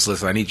him and says,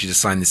 "Listen, I need you to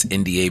sign this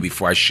NDA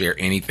before I share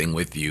anything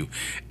with you."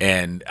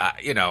 And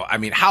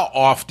how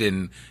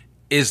often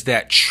is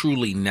that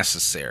truly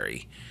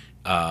necessary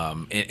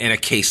in a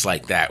case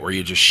like that where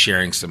you're just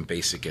sharing some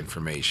basic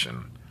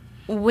information?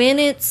 When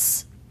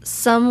it's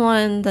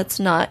someone that's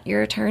not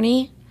your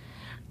attorney,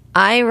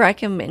 I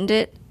recommend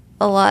it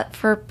a lot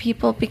for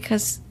people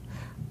because,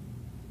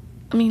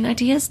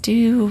 ideas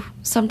do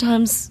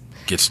sometimes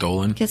get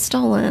stolen,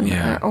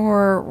 yeah.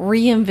 or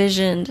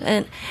re-envisioned.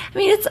 And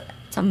it's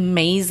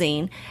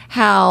amazing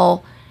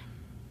how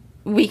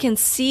we can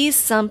see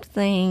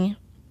something,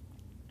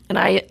 and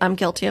I'm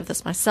guilty of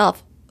this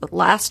myself.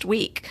 Last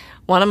week,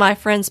 one of my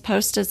friends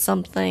posted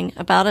something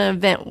about an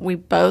event we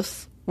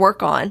both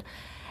work on,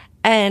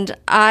 and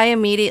I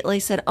immediately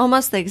said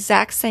almost the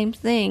exact same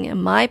thing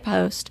in my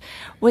post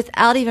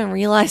without even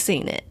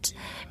realizing it,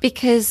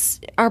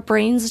 because our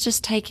brains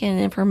just take in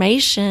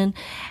information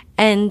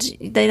and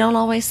they don't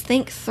always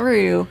think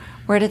through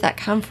where did that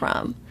come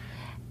from.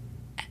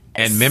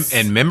 And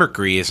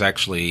mimicry is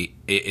actually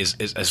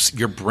is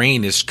your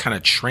brain is kind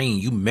of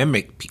trained. You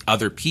mimic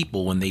other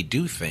people when they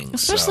do things,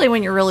 especially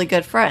when you're really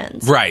good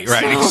friends. Right,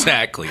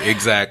 exactly.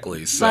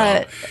 So,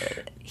 but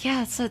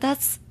yeah, so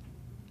that's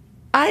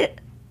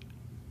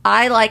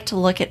I like to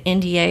look at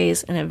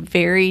NDAs in a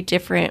very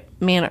different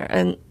manner.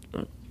 And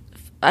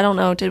I don't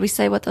know, did we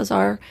say what those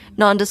are?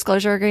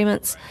 Non-disclosure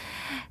agreements.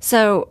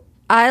 So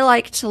I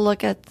like to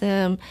look at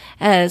them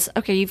as,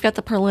 okay, you've got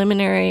the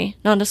preliminary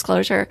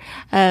non-disclosure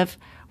of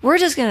we're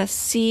going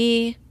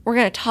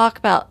to talk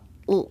about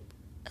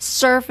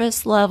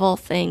surface level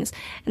things.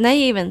 And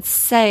they even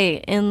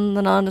say in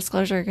the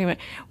non-disclosure agreement,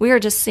 we are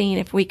just seeing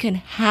if we can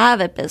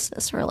have a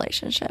business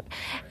relationship.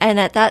 And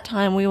at that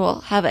time, we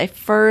will have a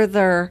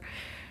further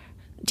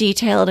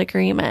detailed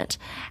agreement.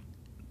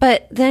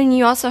 But then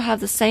you also have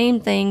the same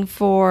thing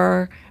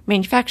for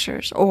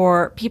manufacturers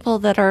or people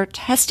that are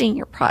testing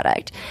your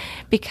product,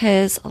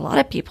 because a lot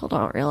of people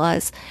don't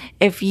realize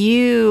if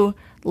you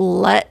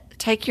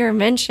take your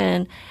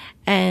invention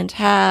and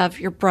have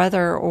your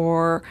brother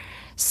or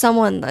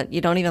someone that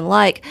you don't even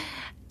like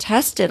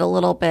test it a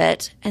little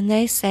bit and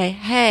they say,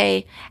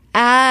 hey,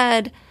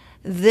 add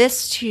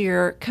this to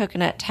your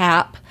coconut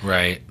tap,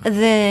 right,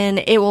 then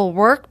it will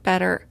work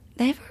better.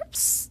 They've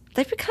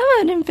become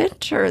an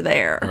inventor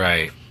there.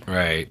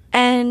 Right.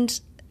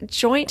 And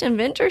joint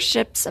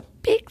inventorship's a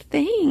big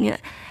thing.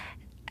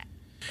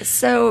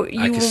 So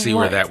I can see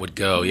where that would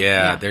go.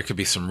 Yeah, there could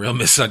be some real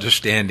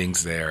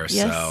misunderstandings there.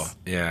 Yes. So,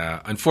 yeah.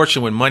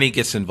 Unfortunately, when money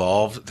gets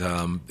involved,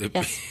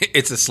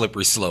 it's a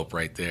slippery slope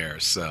right there.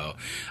 So,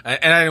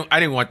 and I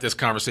didn't want this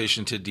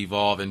conversation to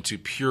devolve into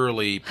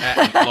purely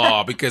patent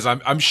law, because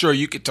I'm sure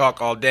you could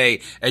talk all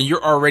day, and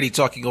you're already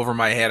talking over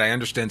my head. I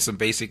understand some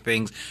basic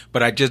things,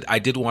 but I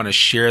did want to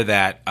share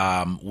that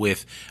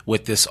with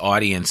this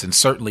audience, and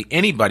certainly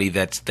anybody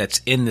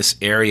that's in this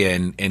area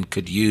and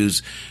could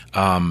use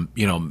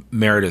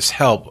Meredith's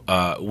help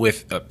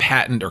with a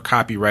patent or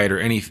copyright or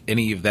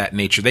any of that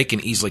nature. They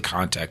can easily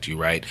contact you,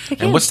 right?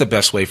 And what's the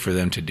best way for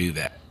them to do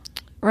that?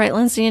 Right,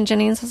 Lindsay and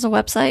Jennings has a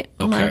website.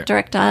 Okay. My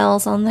direct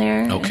dial's on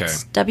there. Okay.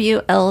 It's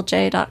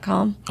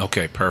WLJ.com.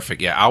 Okay,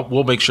 perfect. Yeah,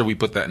 we'll make sure we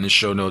put that in the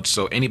show notes.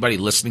 So anybody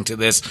listening to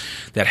this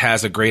that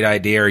has a great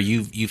idea, or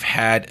you've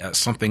had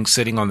something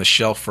sitting on the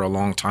shelf for a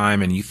long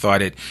time and you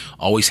thought it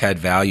always had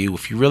value,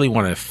 if you really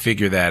want to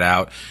figure that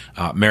out,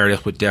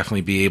 Meredith would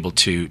definitely be able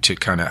to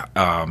kind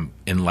of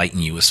enlighten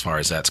you as far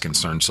as that's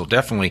concerned. So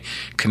definitely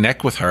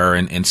connect with her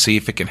and see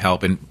if it can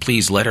help. And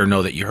please let her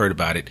know that you heard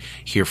about it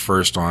here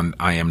first on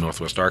I Am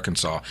Northwest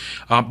Arkansas.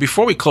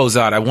 Before we close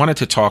out, I wanted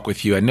to talk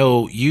with you. I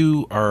know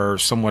you are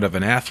somewhat of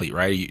an athlete,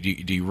 right?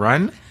 Do you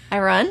run? I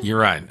run. You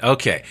run.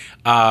 Okay.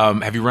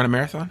 Have you run a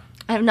marathon?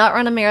 I have not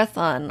run a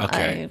marathon.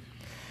 Okay.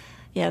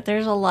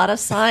 There's a lot of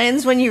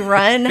signs when you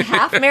run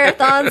half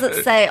marathons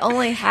that say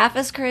only half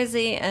is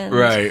crazy. And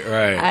right.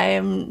 I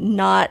am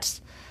not...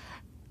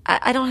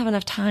 I don't have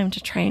enough time to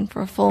train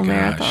for a full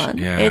marathon.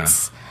 Yeah.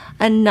 It's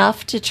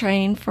enough to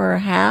train for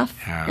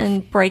half.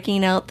 And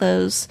breaking out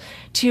those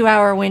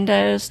 2-hour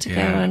windows to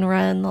go and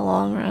run the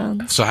long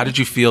runs. So how did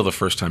you feel the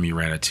first time you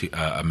ran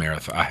a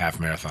marathon, a half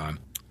marathon?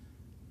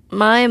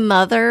 My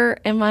mother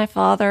and my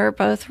father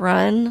both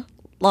run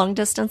long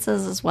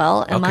distances as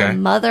well. And my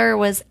mother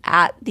was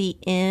at the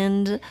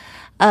end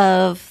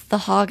of the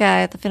hog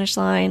eye at the finish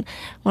line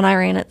when I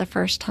ran it the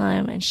first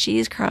time, and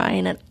she's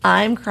crying and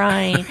I'm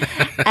crying.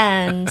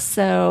 And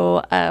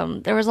so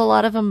there was a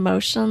lot of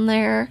emotion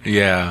there.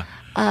 Yeah.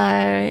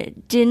 I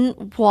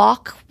didn't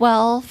walk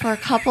well for a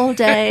couple of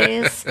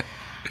days.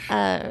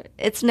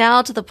 It's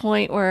now to the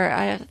point where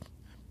I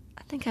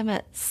think I'm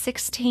at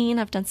 16.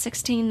 I've done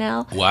 16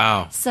 now.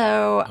 Wow.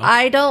 So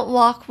I don't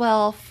walk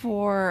well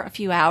for a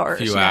few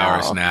hours.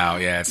 Now.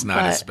 Yeah, it's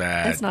not as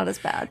bad. It's not as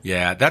bad.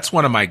 Yeah, that's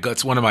one of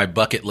my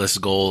bucket list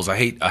goals. I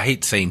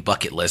hate saying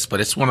bucket list, but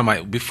it's one of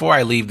my, before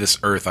I leave this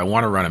earth, I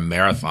want to run a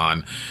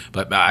marathon,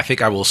 but I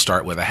think I will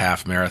start with a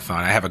half marathon.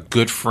 I have a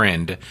good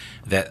friend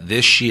that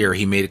this year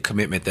he made a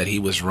commitment that he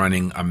was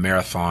running a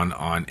marathon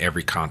on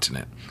every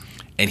continent.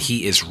 And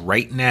he is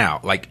right now,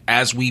 like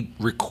as we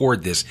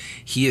record this,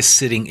 he is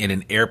sitting in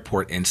an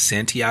airport in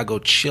Santiago,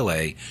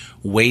 Chile,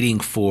 waiting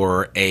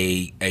for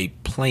a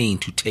plane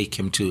to take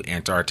him to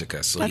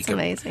Antarctica. So that's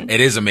amazing. It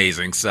is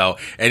amazing. So,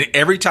 and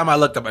every time I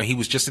looked up, he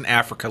was just in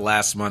Africa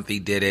last month. He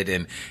did it,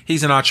 and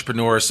he's an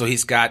entrepreneur, so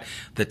he's got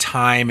the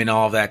time and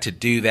all that to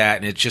do that.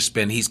 And it's just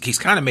been he's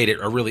kind of made it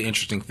a really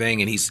interesting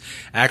thing, and he's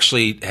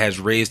actually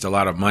has raised a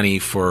lot of money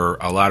for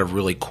a lot of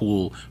really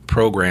cool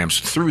programs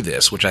through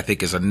this, which I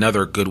think is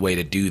another good way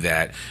to do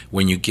that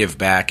when you give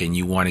back and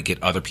you want to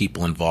get other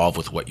people involved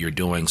with what you're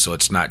doing, so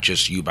it's not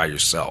just you by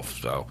yourself.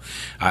 So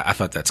I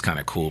thought that's kind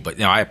of cool.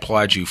 But I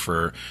applaud you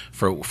for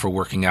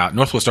working out.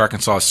 Northwest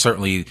Arkansas is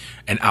certainly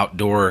an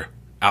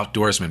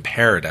outdoorsman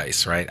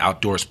paradise, right?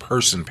 Outdoors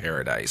person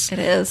paradise. It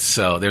is.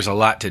 So there's a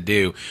lot to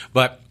do.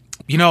 But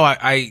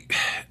I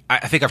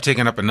think I've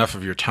taken up enough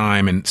of your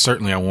time, and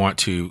certainly I want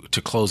to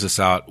close this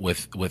out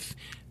with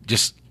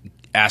just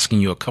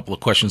asking you a couple of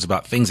questions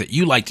about things that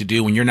you like to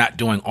do when you're not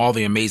doing all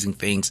the amazing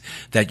things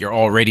that you're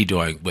already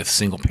doing with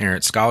Single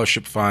Parent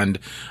Scholarship Fund,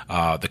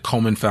 the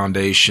Coleman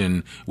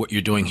Foundation, what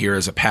you're doing here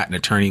as a patent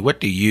attorney. What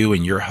do you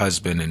and your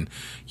husband and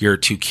your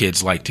 2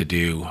 kids like to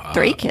do?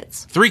 3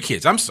 kids. 3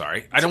 kids. I'm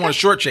sorry. I don't want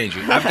to shortchange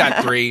you. I've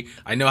got 3.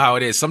 I know how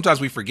it is. Sometimes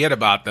we forget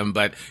about them,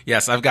 but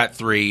yes, I've got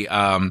 3.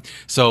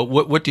 So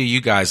what do you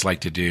guys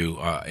like to do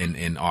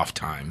in off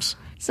times?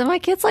 So my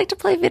kids like to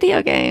play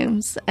video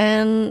games,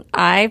 and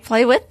I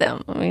play with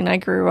them. I mean, I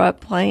grew up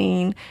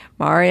playing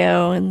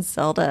Mario and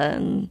Zelda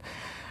and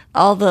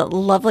all the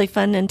lovely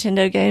fun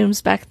Nintendo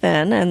games back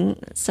then, and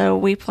so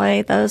we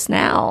play those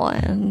now.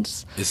 And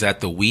is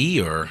that the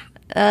Wii or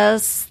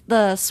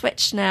the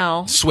Switch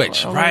now?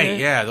 Switch, right?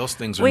 Yeah, those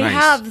things are nice. We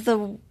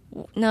have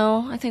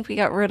no, I think we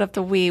got rid of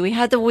the Wii. We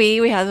had the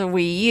Wii, we had the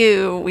Wii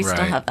U. We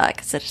still have that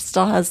because it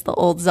still has the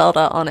old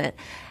Zelda on it.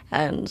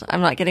 And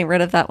I'm not getting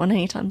rid of that one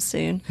anytime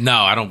soon.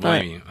 No, I don't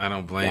blame you. I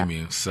don't blame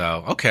you.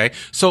 So, okay.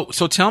 So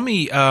tell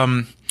me,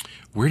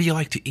 where do you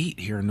like to eat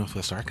here in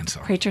Northwest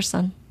Arkansas? Preacher's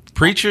Son.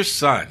 Preacher's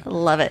Son. I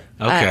love it.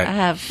 Okay. I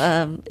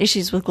have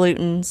issues with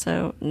gluten,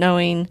 so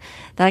knowing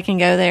that I can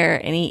go there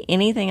and eat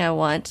anything I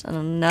want,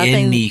 and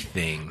nothing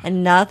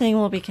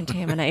will be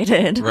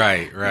contaminated.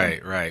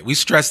 Right. We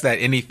stress that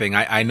anything.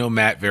 I know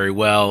Matt very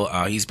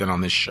well. He's been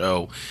on this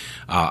show.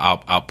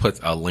 I'll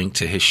put a link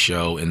to his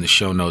show in the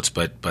show notes.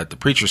 But the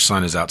Preacher's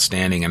Son is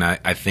outstanding, and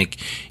I think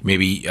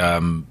maybe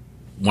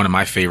one of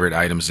my favorite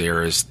items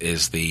there is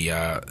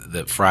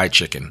the fried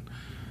chicken.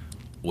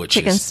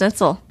 Chicken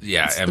schnitzel.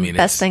 Yeah, it's the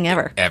best thing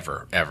ever.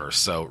 Ever.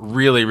 So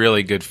really,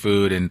 really good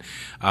food. And,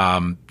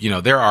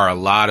 there are a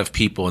lot of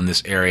people in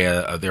this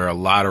area. There are a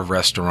lot of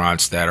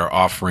restaurants that are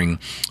offering,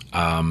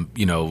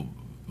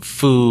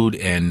 food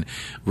and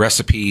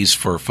recipes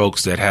for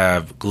folks that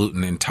have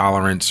gluten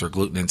intolerance or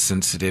gluten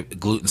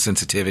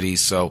sensitivity.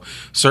 So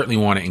certainly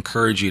want to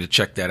encourage you to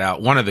check that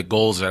out. One of the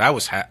goals that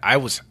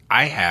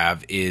I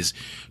have is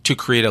to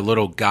create a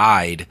little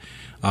guide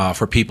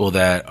for people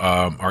that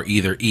are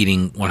either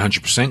eating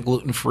 100%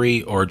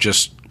 gluten-free or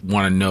just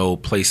want to know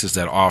places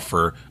that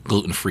offer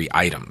gluten-free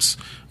items,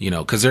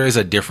 because there is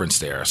a difference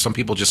there. Some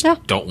people just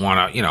don't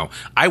want to,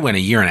 I went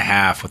 1.5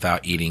 years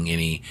without eating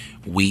any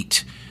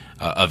wheat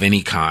of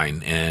any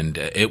kind, and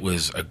it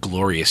was a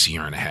glorious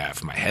 1.5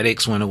 years. My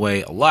headaches went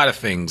away. A lot of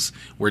things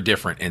were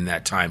different in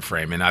that time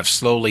frame, and I've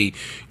slowly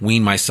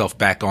weaned myself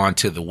back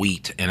onto the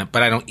wheat.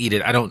 But I don't eat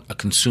it. I don't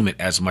consume it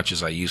as much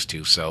as I used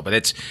to. So, but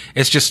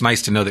it's just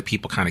nice to know that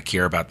people kind of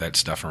care about that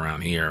stuff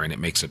around here, and it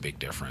makes a big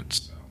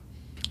difference.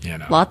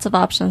 Lots of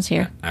options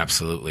here.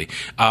 Absolutely.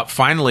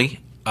 Finally.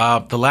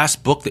 The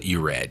last book that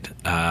you read,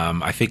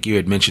 I think you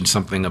had mentioned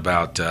something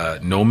about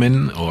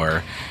Nomen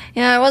or...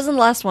 Yeah, it wasn't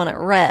the last one I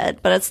read,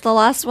 but it's the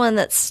last one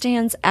that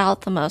stands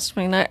out the most.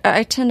 I mean,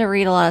 I tend to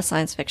read a lot of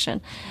science fiction,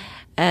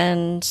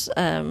 and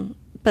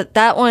but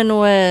that one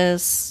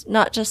was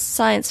not just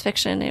science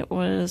fiction. It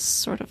was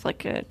sort of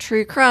like a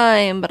true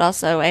crime, but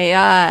also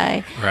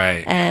AI,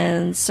 right,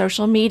 and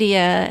social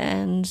media,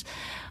 and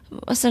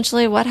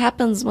essentially what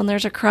happens when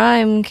there's a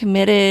crime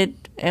committed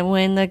and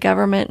when the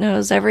government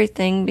knows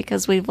everything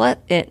because we've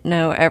let it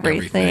know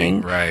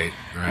everything. Right.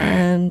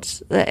 And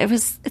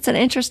it's an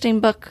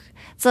interesting book.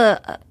 It's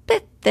a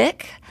bit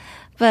thick,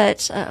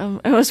 but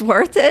it was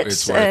worth it.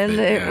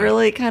 It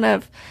really kind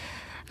of,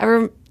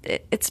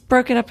 it's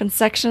broken up in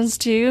sections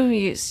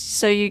too.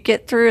 So you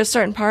get through a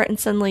certain part and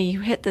suddenly you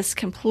hit this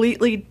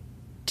completely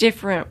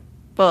different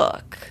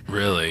book.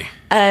 Really?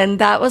 And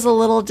that was a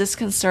little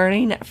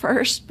disconcerting at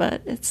first,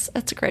 but it's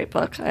a great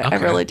book. I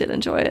really did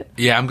enjoy it.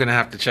 Yeah, I'm going to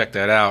have to check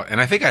that out. And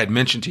I think I had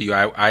mentioned to you,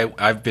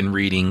 I've been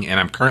reading, and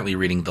I'm currently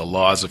reading The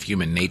Laws of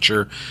Human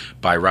Nature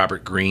by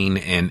Robert Greene,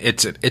 and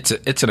it's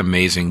an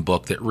amazing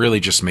book that really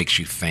just makes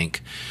you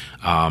think.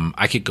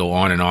 I could go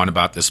on and on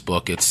about this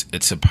book. It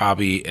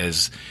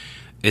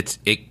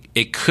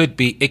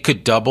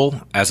could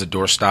double as a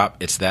doorstop.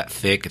 It's that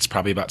thick. It's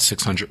probably about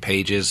 600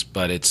 pages,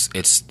 but it's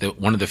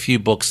one of the few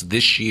books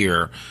this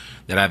year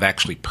that I've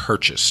actually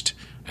purchased,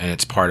 and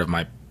it's part of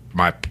my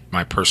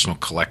personal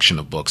collection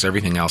of books.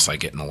 Everything else I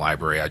get in the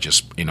library, I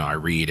just I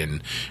read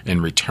and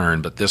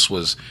return. But this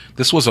was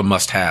a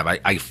must-have.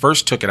 I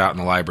first took it out in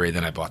the library,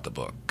 then I bought the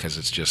book because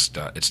it's just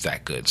it's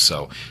that good.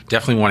 So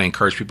definitely want to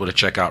encourage people to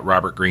check out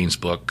Robert Greene's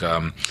book,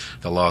 The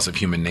Laws of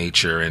Human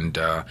Nature. And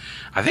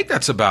I think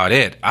that's about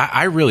it.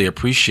 I really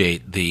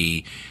appreciate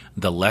the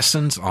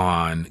lessons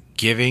on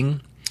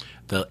giving.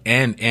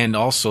 And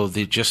also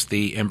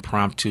the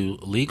impromptu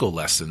legal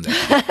lesson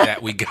that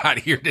we got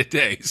here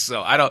today.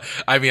 So I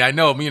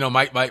know,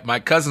 my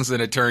cousin's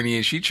an attorney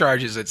and she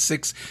charges at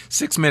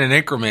 6-minute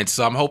increments.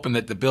 So I'm hoping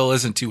that the bill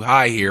isn't too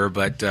high here,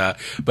 but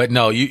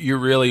no, you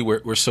really,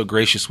 we're so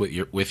gracious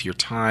with your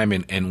time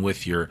and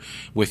with your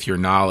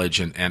knowledge.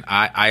 And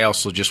I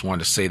also just want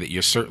to say that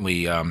you're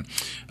certainly,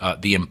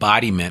 the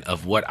embodiment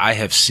of what I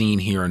have seen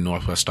here in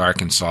Northwest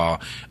Arkansas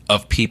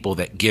of people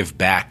that give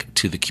back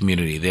to the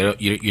community.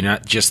 You're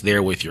not just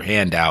there with your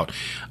hand out.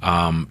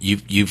 You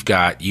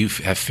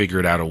have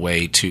figured out a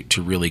way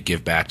to really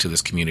give back to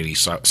this community.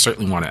 So I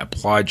certainly want to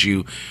applaud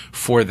you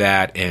for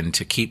that, and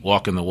to keep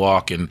walking the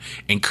walk and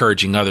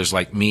encouraging others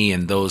like me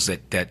and those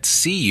that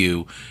see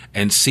you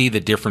and see the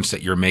difference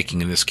that you're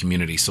making in this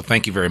community. So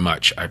thank you very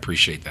much. I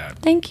appreciate that.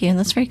 Thank you.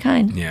 That's very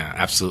kind. Yeah,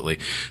 absolutely.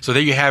 So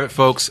there you have it,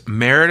 folks.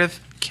 Meredith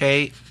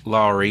K.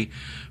 Lowry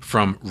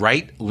from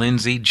Wright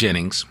Lindsay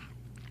Jennings.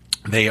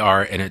 They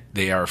are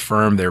a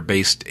firm. They're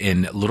based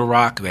in Little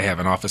Rock. They have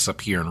an office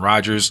up here in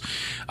Rogers.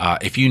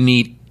 If you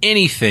need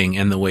anything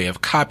in the way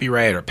of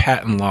copyright or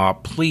patent law,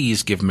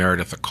 please give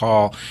Meredith a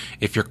call.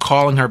 If you're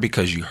calling her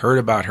because you heard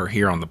about her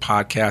here on the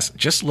podcast,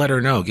 just let her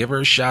know. Give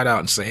her a shout out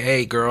and say,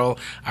 "Hey, girl,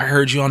 I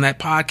heard you on that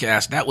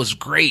podcast. That was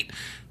great.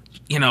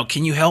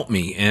 Can you help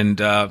me?" And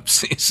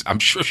I'm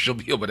sure she'll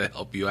be able to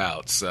help you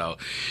out. So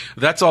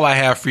that's all I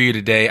have for you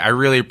today. I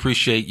really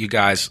appreciate you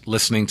guys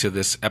listening to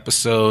this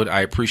episode.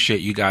 I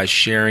appreciate you guys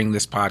sharing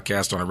this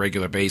podcast on a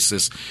regular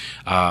basis.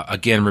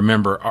 Again,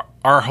 remember,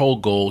 our whole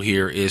goal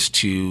here is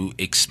to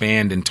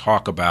expand and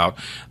talk about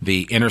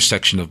the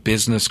intersection of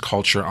business,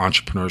 culture,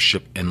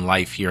 entrepreneurship, and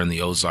life here in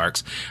the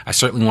Ozarks. I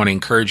certainly want to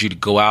encourage you to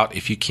go out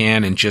if you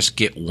can and just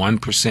get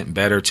 1%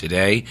 better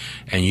today,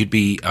 and you'd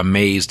be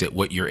amazed at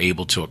what you're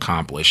able to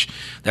accomplish.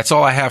 That's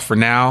all I have for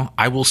now.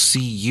 I will see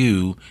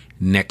you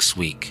next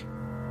week.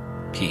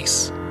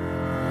 Peace.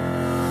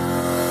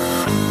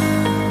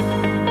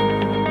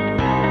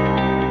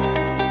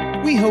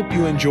 We hope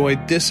you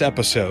enjoyed this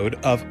episode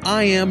of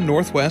I Am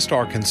Northwest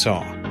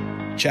Arkansas.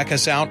 Check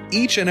us out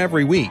each and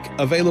every week,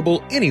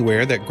 available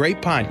anywhere that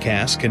great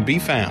podcasts can be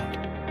found.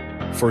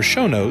 For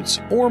show notes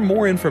or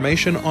more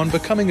information on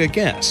becoming a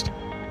guest,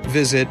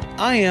 visit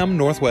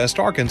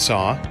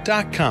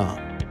IamNorthwestArkansas.com.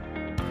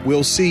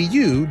 We'll see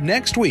you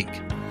next week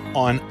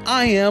on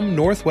I Am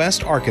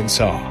Northwest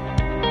Arkansas.